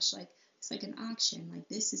gosh, like it's like an auction. Like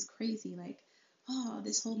this is crazy. Like, oh,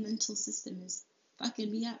 this whole mental system is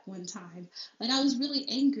fucking me up one time. Like I was really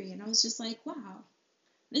angry, and I was just like, wow,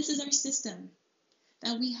 this is our system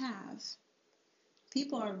that we have.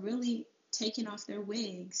 People are really taking off their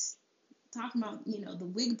wigs, talking about, the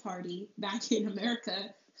wig party back in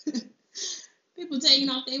America. People taking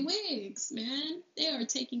off their wigs, man. They are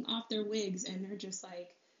taking off their wigs, and they're just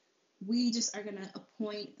like, we just are going to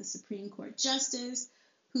appoint the Supreme Court justice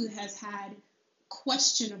who has had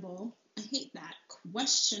questionable, I hate that,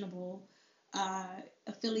 questionable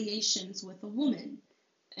affiliations with a woman,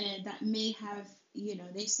 and that may have,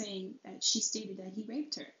 they say that she stated that he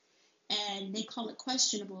raped her. And they call it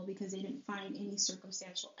questionable because they didn't find any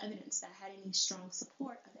circumstantial evidence that had any strong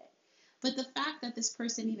support of it. But the fact that this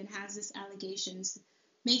person even has this allegations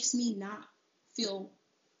makes me not feel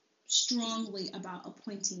strongly about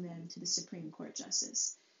appointing them to the Supreme Court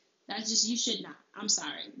justice. That's just, you should not. I'm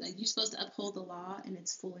sorry. Like, you're supposed to uphold the law in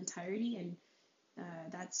its full entirety, and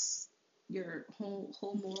that's your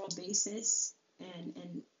whole moral basis,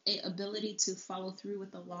 and ability to follow through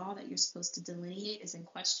with the law that you're supposed to delineate is in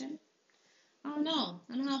question. I don't know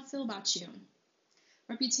how I feel about you.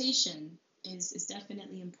 Reputation is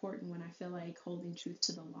definitely important when I feel like holding truth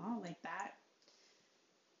to the law like that.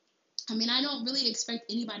 I mean, I don't really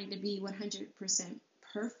expect anybody to be 100%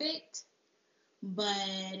 perfect, but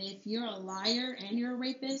if you're a liar and you're a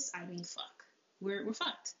rapist, I mean, fuck. We're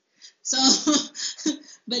fucked. So,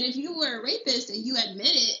 but if you were a rapist and you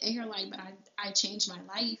admit it and you're like, but I changed my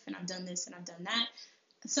life and I've done this and I've done that,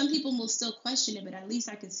 some people will still question it, but at least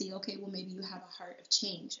I could see, okay, well, maybe you have a heart of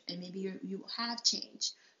change, and maybe you will have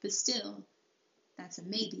change, but still, that's a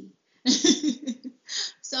maybe.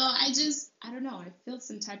 So I don't know, I feel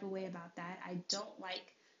some type of way about that. I don't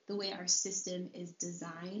like the way our system is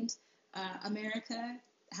designed, America,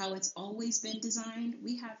 how it's always been designed.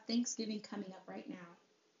 We have Thanksgiving coming up right now,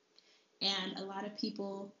 and a lot of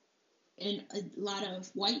people in a lot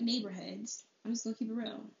of white neighborhoods, I'm just going to keep it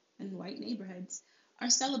real, in white neighborhoods, are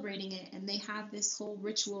celebrating it, and they have this whole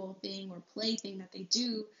ritual thing or play thing that they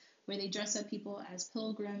do where they dress up people as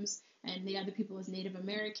pilgrims and the other people as Native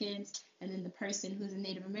Americans, and then the person who's a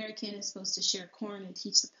Native American is supposed to share corn and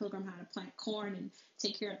teach the pilgrim how to plant corn and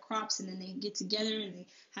take care of crops, and then they get together and they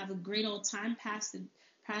have a great old time, pass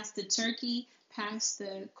past the turkey, past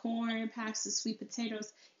the corn, past the sweet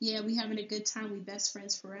potatoes. Yeah, we having a good time. We best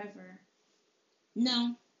friends forever.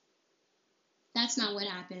 No, that's not what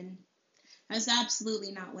happened. That's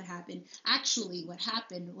absolutely not what happened. Actually, what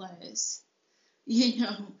happened was,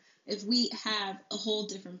 if we have a whole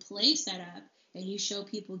different play set up and you show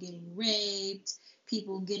people getting raped,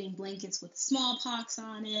 people getting blankets with smallpox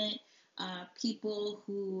on it, people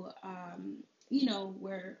who,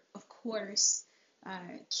 were, of course,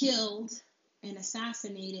 killed and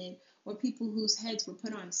assassinated, or people whose heads were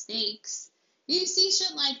put on stakes. If you see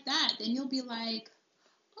shit like that, then you'll be like,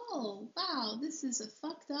 oh, wow, this is a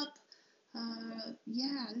fucked up,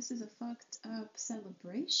 this is a fucked up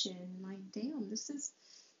celebration. Like, damn, this is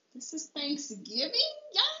Thanksgiving?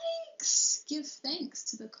 Yikes! Give thanks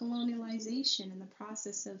to the colonialization and the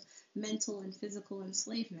process of mental and physical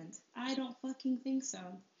enslavement. I don't fucking think so.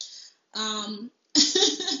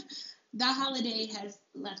 The holiday has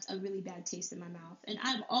left a really bad taste in my mouth. And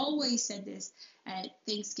I've always said this at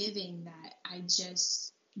Thanksgiving, that I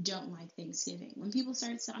just don't like Thanksgiving. When people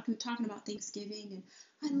start talking about Thanksgiving and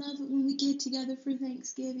I love it when we get together for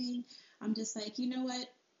Thanksgiving, I'm just like, you know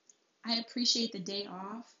what? I appreciate the day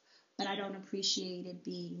off, but I don't appreciate it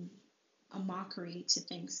being a mockery to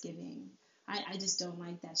Thanksgiving. I just don't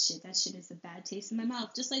like that shit. That shit is a bad taste in my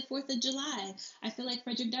mouth. Just like 4th of July. I feel like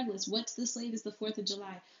Frederick Douglass. What to the slave is the 4th of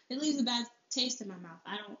July. It leaves a bad taste in my mouth.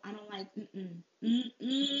 I don't like,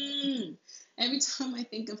 Every time I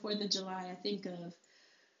think of 4th of July, I think of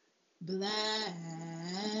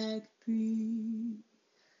black breeze,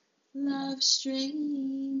 love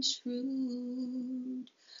strange fruit,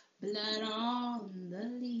 blood on the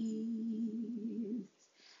leaves,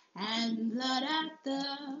 and blood at the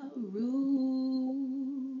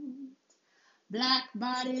root, black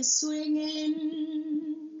bodies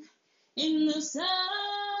swinging in the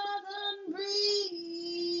southern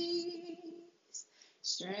breeze,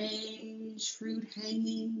 strange fruit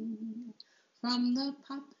hanging from the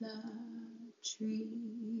poplar trees.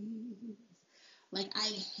 Like,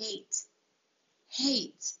 I hate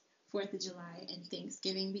 4th of July and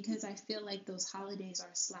Thanksgiving, because I feel like those holidays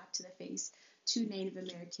are a slap to the face to Native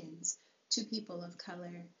Americans, to people of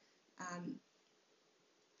color,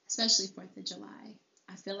 especially 4th of July.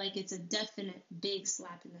 I feel like it's a definite big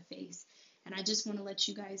slap in the face. And I just want to let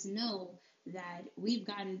you guys know that we've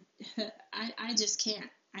got to, I just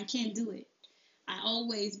can't. I can't do it. I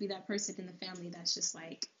always be that person in the family that's just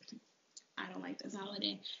like, I don't like this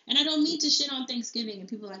holiday. And I don't mean to shit on Thanksgiving. And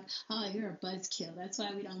people are like, oh, you're a buzzkill. That's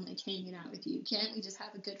why we don't like hanging out with you. Can't we just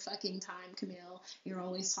have a good fucking time, Camille? You're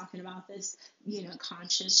always talking about this,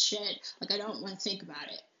 conscious shit. Like, I don't want to think about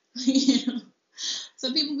it.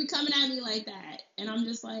 So people be coming at me like that. And I'm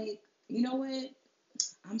just like, you know what?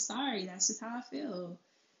 I'm sorry. That's just how I feel.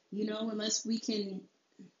 Unless we can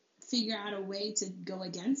figure out a way to go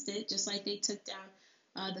against it, just like they took down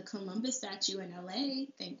the Columbus statue in LA,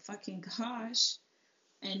 thank fucking gosh.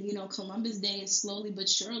 And Columbus Day is slowly but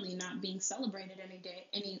surely not being celebrated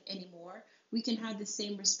anymore. We can have the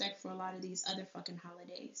same respect for a lot of these other fucking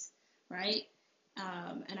holidays, right?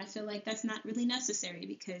 And I feel like that's not really necessary,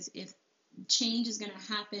 because if change is going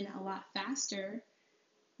to happen a lot faster,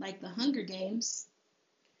 like the Hunger Games,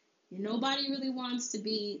 nobody really wants to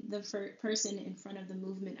be the person in front of the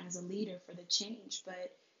movement as a leader for the change,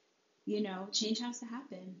 but change has to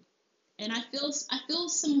happen. And I feel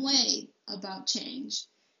some way about change,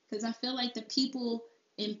 because I feel like the people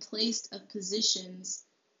in place of positions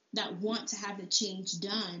that want to have the change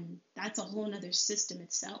done, that's a whole nother system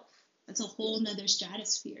itself. That's a whole nother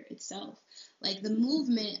stratosphere itself. Like the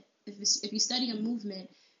movement, if you study a movement,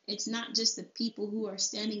 it's not just the people who are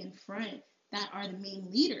standing in front that are the main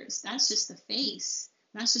leaders. That's just the face.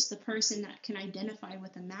 That's just the person that can identify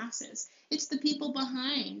with the masses. It's the people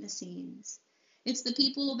behind the scenes. It's the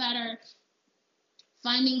people that are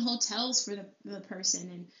finding hotels for the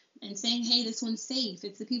person and saying, hey, this one's safe.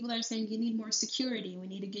 It's the people that are saying you need more security. We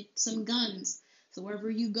need to get some guns. So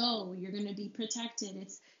wherever you go, you're going to be protected.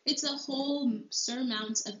 It's a whole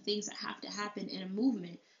surmount of things that have to happen in a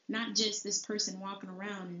movement, not just this person walking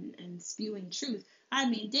around and spewing truth. I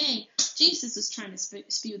mean, dang, Jesus was trying to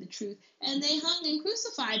spew the truth, and they hung and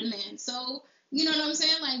crucified the man. So, you know what I'm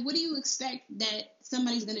saying? Like, what do you expect that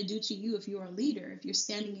somebody's going to do to you if you're a leader, if you're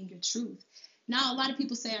standing in your truth? Now, a lot of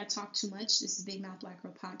people say I talk too much. This is Big Mouth Black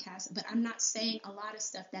Girl Podcast, but I'm not saying a lot of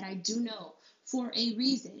stuff that I do know for a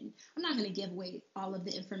reason. I'm not going to give away all of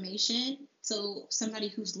the information. So somebody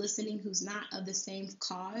who's listening, who's not of the same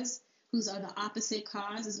cause, who's of the opposite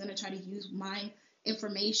cause, is going to try to use my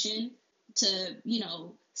information to,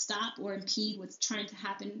 stop or impede what's trying to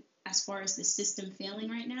happen as far as the system failing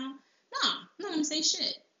right now. Nah, I'm not gonna say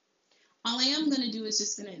shit. All I am gonna do is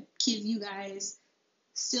just gonna give you guys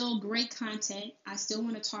still great content. I still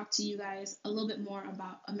want to talk to you guys a little bit more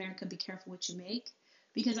about America. Be careful what you make,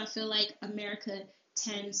 because I feel like America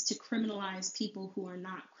tends to criminalize people who are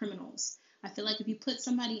not criminals. I feel like if you put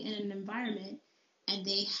somebody in an environment and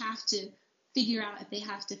they have to figure out if they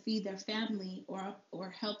have to feed their family or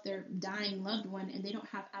help their dying loved one and they don't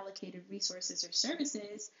have allocated resources or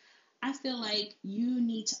services, I feel like you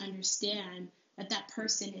need to understand that that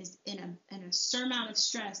person is in a certain amount of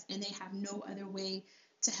stress and they have no other way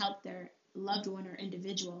to help their loved one or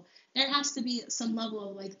individual. There has to be some level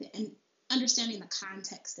of like and understanding the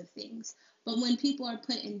context of things. But when people are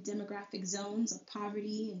put in demographic zones of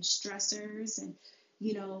poverty and stressors and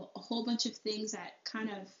a whole bunch of things that kind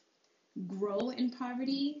of grow in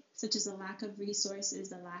poverty, such as the lack of resources,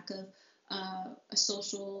 the lack of a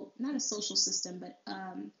social, not a social system, but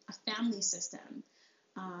a family system,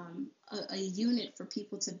 a unit for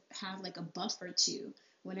people to have like a buffer to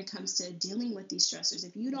when it comes to dealing with these stressors.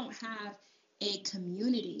 If you don't have a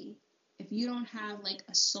community, if you don't have like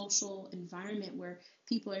a social environment where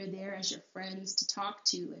people are there as your friends to talk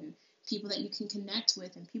to and people that you can connect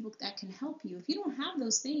with and people that can help you, if you don't have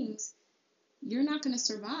those things, you're not going to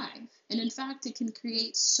survive. And in fact, it can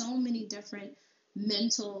create so many different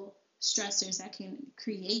mental stressors that can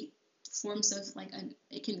create forms of like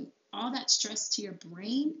it can all that stress to your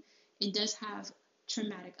brain. It does have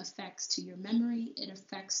traumatic effects to your memory. It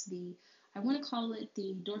affects I want to call it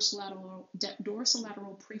the dorsolateral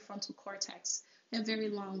prefrontal cortex, a very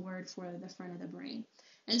long word for the front of the brain.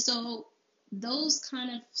 And so those kind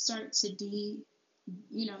of start to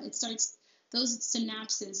those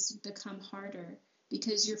synapses become harder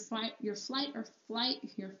because your fight or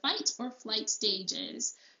flight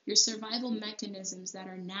stages, your survival mechanisms that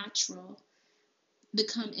are natural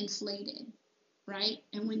become inflated, right?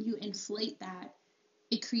 And when you inflate that,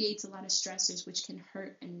 it creates a lot of stressors which can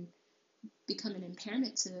hurt and become an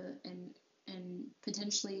impairment to and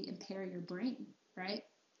potentially impair your brain, right?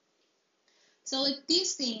 So if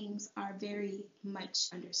these things are very much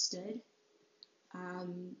understood,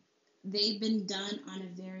 they've been done on a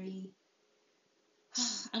very,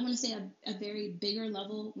 I want to say a very bigger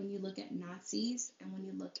level when you look at Nazis and when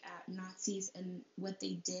you look at Nazis and what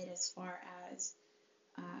they did as far as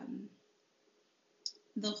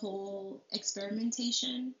the whole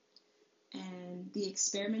experimentation and the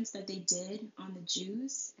experiments that they did on the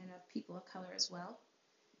Jews and of people of color as well.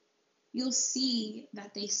 You'll see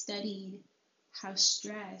that they studied how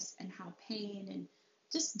stress and how pain and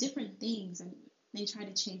just different things, and they try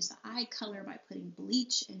to change the eye color by putting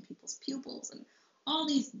bleach in people's pupils and all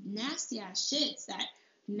these nasty ass shits that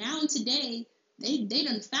now and today they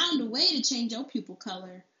done found a way to change your pupil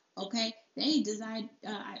color. Okay, they designed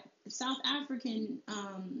South African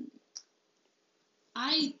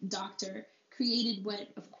eye doctor created what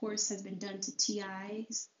of course has been done to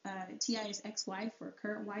T.I.'s ex-wife or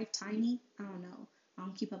current wife, Tiny. I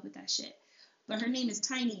don't keep up with that shit, but her name is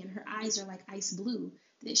Tiny and her eyes are like ice blue.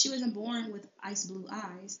 She wasn't born with ice blue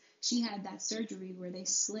eyes. She had that surgery where they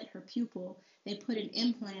slit her pupil, they put an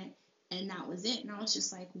implant, and that was it. And I was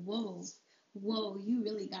just like, whoa, you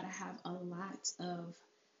really gotta have a lot of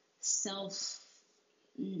self-hate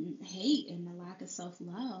and a lack of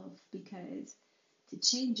self-love, because to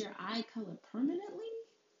change your eye color permanently,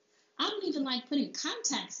 I don't even like putting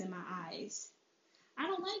contacts in my eyes. I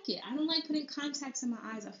don't like it. I don't like putting contacts in my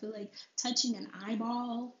eyes. I feel like touching an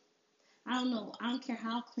eyeball, I don't know. I don't care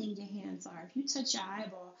how clean your hands are. If you touch your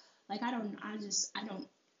eyeball, like I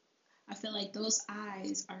feel like those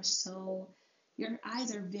eyes are your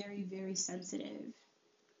eyes are very, very sensitive.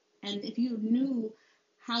 And if you knew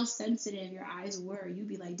how sensitive your eyes were, you'd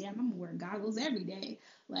be like, damn, I'm gonna wear goggles every day.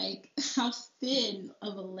 Like how thin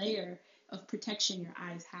of a layer of protection your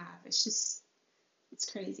eyes have. It's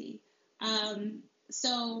crazy.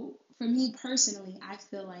 So for me personally, I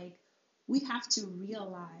feel like we have to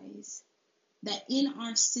realize that in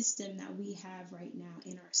our system that we have right now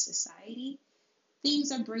in our society,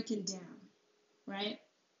 things are breaking down, right?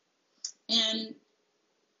 And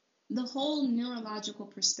the whole neurological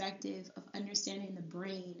perspective of understanding the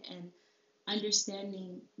brain and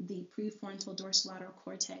understanding the prefrontal dorsolateral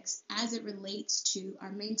cortex as it relates to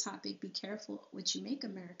our main topic, be careful what you make,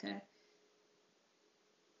 America.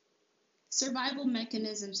 Survival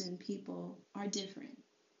mechanisms in people are different.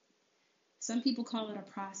 Some people call it a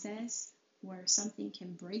process where something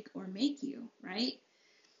can break or make you, right?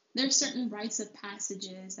 There are certain rites of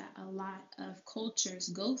passages that a lot of cultures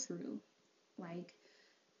go through, like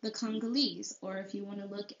the Congolese, or if you want to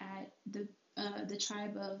look at the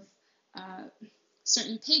tribe of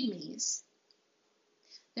certain pygmies,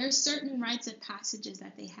 There are certain rites of passages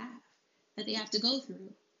that they have to go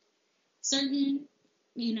through. Certain,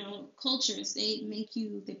 cultures,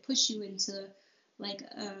 they push you into like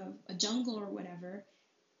a jungle or whatever,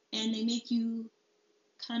 and they make you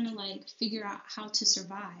kind of like figure out how to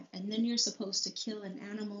survive. And then you're supposed to kill an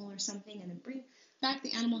animal or something and then bring back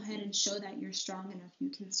the animal head and show that you're strong enough,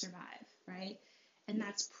 you can survive, right? And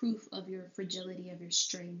that's proof of your fragility, of your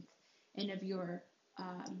strength, and of your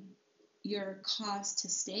cause to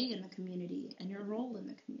stay in the community and your role in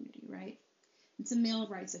the community, right? It's a male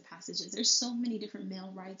rites of passages. There's so many different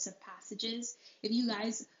male rites of passages. If you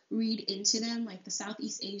guys read into them, like the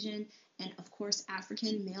Southeast Asian and of course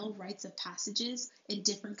African male rites of passages in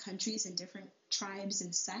different countries and different tribes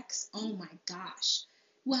and sects, oh my gosh,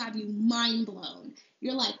 will have you mind blown.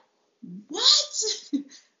 You're like, what?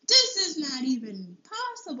 This is not even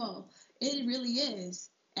possible. It really is.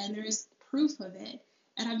 And there's proof of it.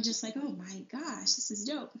 And I'm just like, oh my gosh, this is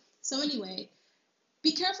dope. So anyway,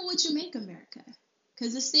 be careful what you make, America.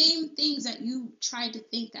 Because the same things that you tried to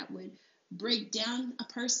think that would break down a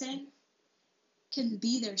person can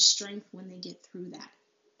be their strength when they get through that,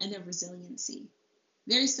 and their resiliency.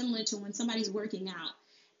 Very similar to when somebody's working out.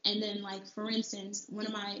 And then, like, for instance, one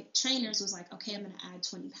of my trainers was like, okay, I'm going to add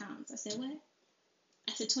 20 pounds. I said, what?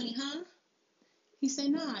 I said, 20, huh? He said,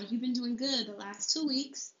 nah, you've been doing good the last 2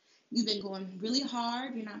 weeks. You've been going really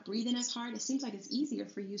hard. You're not breathing as hard. It seems like it's easier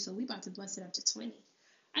for you, so we about to bust it up to 20.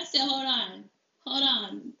 I said, hold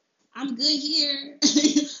on. I'm good here.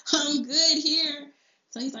 I'm good here.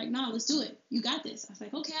 So he's like, no, let's do it. You got this. I was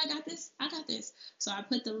like, okay, I got this. So I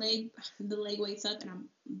put the leg weights up, and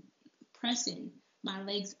I'm pressing my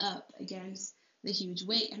legs up against the huge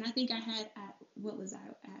weight. And I think I had what was I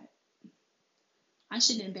at? I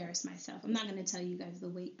shouldn't embarrass myself. I'm not going to tell you guys the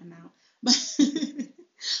weight amount, but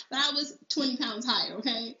I was 20 pounds higher,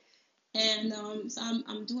 okay? And so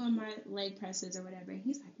I'm doing my leg presses or whatever. And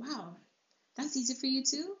he's like, wow, that's easy for you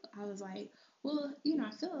too? I was like, well,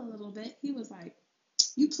 I feel a little bit. He was like,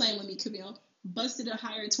 you playing with me, Camille. Busted a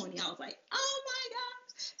higher 20. I was like, oh my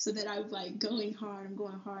gosh. So that I was like going hard. I'm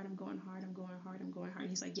going hard. And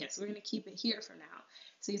he's like, yes, we're going to keep it here for now.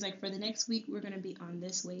 So he's like, for the next week, we're going to be on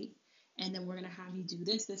this weight. And then we're going to have you do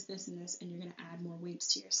this, this, this, and this. And you're going to add more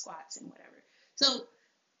weights to your squats and whatever. So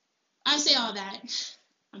I say all that.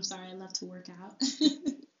 I'm sorry, I love to work out.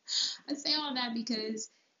 I say all that because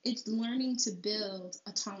it's learning to build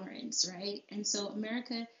a tolerance, right? And so,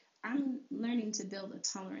 America, I'm learning to build a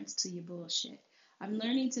tolerance to your bullshit. I'm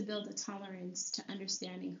learning to build a tolerance to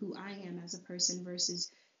understanding who I am as a person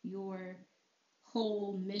versus your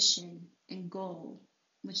whole mission and goal,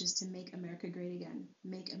 which is to make America great again,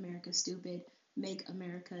 make America stupid, make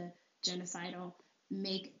America genocidal,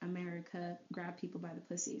 make America grab people by the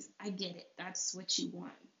pussies. I get it. That's what you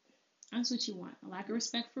want. That's what you want. A lack of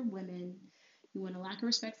respect for women. You want a lack of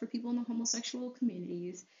respect for people in the homosexual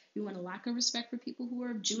communities. You want a lack of respect for people who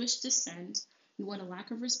are of Jewish descent. You want a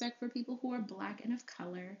lack of respect for people who are black and of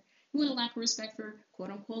color. You want a lack of respect for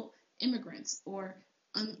quote unquote immigrants or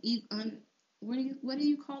what do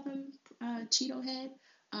you call them? Cheeto head,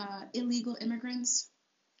 illegal immigrants,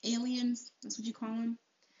 aliens. That's what you call them.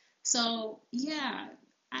 So yeah,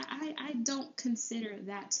 I don't consider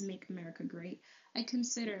that to make America great. I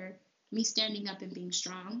consider me standing up and being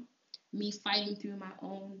strong, me fighting through my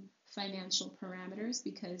own financial parameters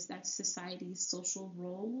because that's society's social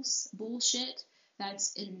roles bullshit.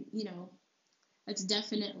 That's that's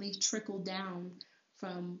definitely trickled down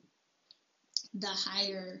from the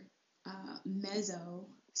higher meso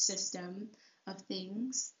system of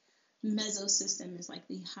things. Meso system is like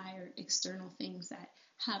the higher external things that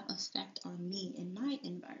have effect on me in my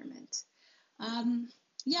environment.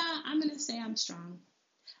 Yeah, I'm going to say I'm strong.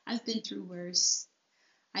 I've been through worse.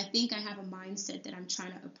 I think I have a mindset that I'm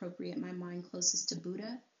trying to appropriate my mind closest to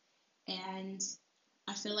Buddha. And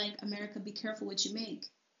I feel like, America, be careful what you make.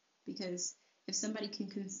 Because if somebody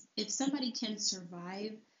can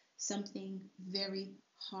survive something very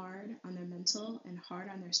hard on their mental and hard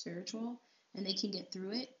on their spiritual, and they can get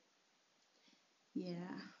through it,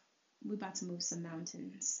 yeah, we're about to move some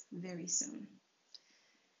mountains very soon.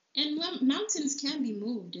 And mountains can be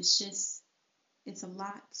moved. It's a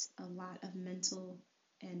lot of mental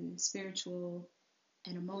and spiritual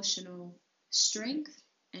and emotional strength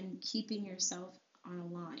and keeping yourself on a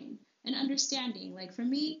line and understanding. Like for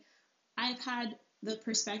me, I've had the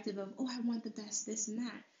perspective of, oh, I want the best this and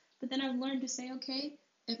that. But then I've learned to say, okay,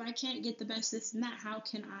 if I can't get the best this and that, how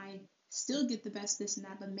can I still get the best this and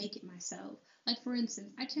that, but make it myself? Like for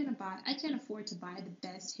instance, I can't afford to buy the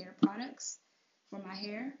best hair products for my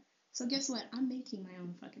hair, So guess what? I'm making my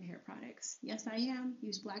own fucking hair products. Yes, I am.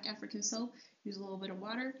 Use black African soap, use a little bit of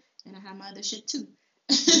water, and I have my other shit too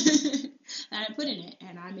that I put in it.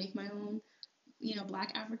 And I make my own,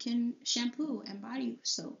 black African shampoo and body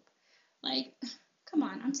soap. Like, come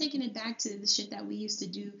on, I'm taking it back to the shit that we used to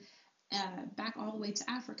do back all the way to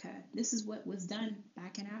Africa. This is what was done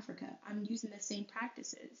back in Africa. I'm using the same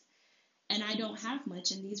practices. And I don't have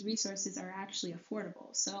much, and these resources are actually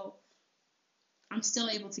affordable. So I'm still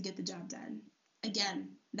able to get the job done. Again,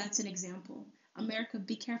 that's an example. America,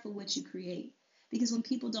 be careful what you create. Because when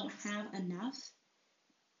people don't have enough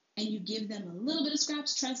and you give them a little bit of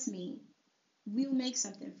scraps, trust me, we'll make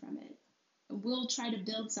something from it. We'll try to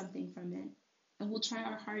build something from it. And we'll try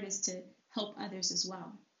our hardest to help others as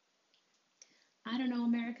well. I don't know,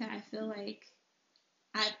 America, I feel like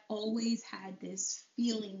I've always had this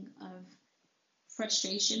feeling of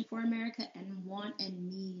frustration for America and want and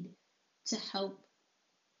need to help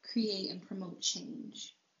create and promote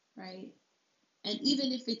change, right? And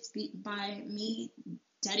even if it's by me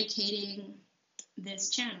dedicating this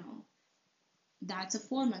channel, that's a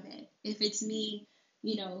form of it. If it's me,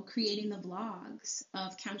 creating the vlogs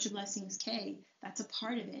of Count Your Blessings K, that's a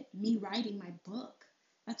part of it. Me writing my book,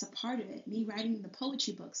 that's a part of it. Me writing the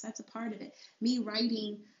poetry books, that's a part of it. Me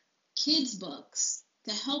writing kids' books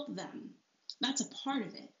to help them, that's a part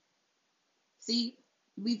of it. See,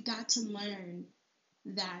 we've got to learn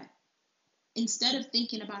that instead of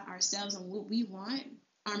thinking about ourselves and what we want,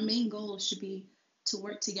 our main goal should be to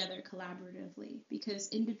work together collaboratively, because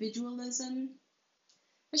individualism,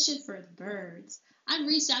 that shit for the birds. I've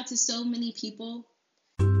reached out to so many people